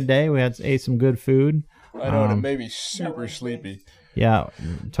damn good day. We ate some good food. I know, and it made me super sleepy. Yeah,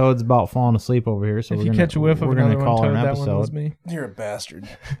 Toad's about falling asleep over here, so If we're you gonna, catch a whiff of we're gonna another call one, her Toad, an that one was episode. me. You're a bastard.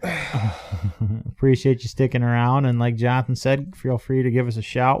 Appreciate you sticking around, and like Jonathan said, feel free to give us a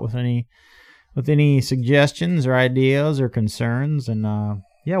shout with any suggestions or ideas or concerns. And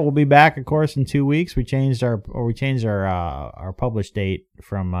yeah, we'll be back, of course, in 2 weeks. We changed our publish date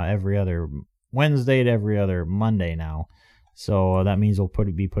from every other Wednesday to every other Monday now. So that means we'll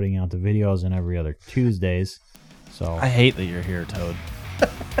be putting out the videos on every other Tuesdays. So I hate that you're here, Toad.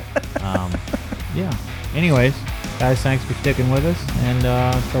 yeah. Anyways, guys, thanks for sticking with us. And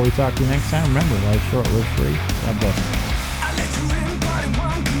until we talk to you next time, remember, life short, live free. God bless.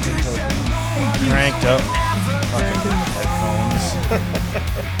 Cranked up fucking headphones.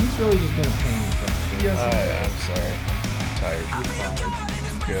 He's really just gonna pain himself. I'm sorry. I'm tired.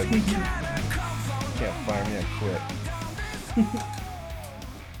 Good. Can't fire me, I quit.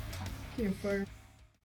 Can't fire.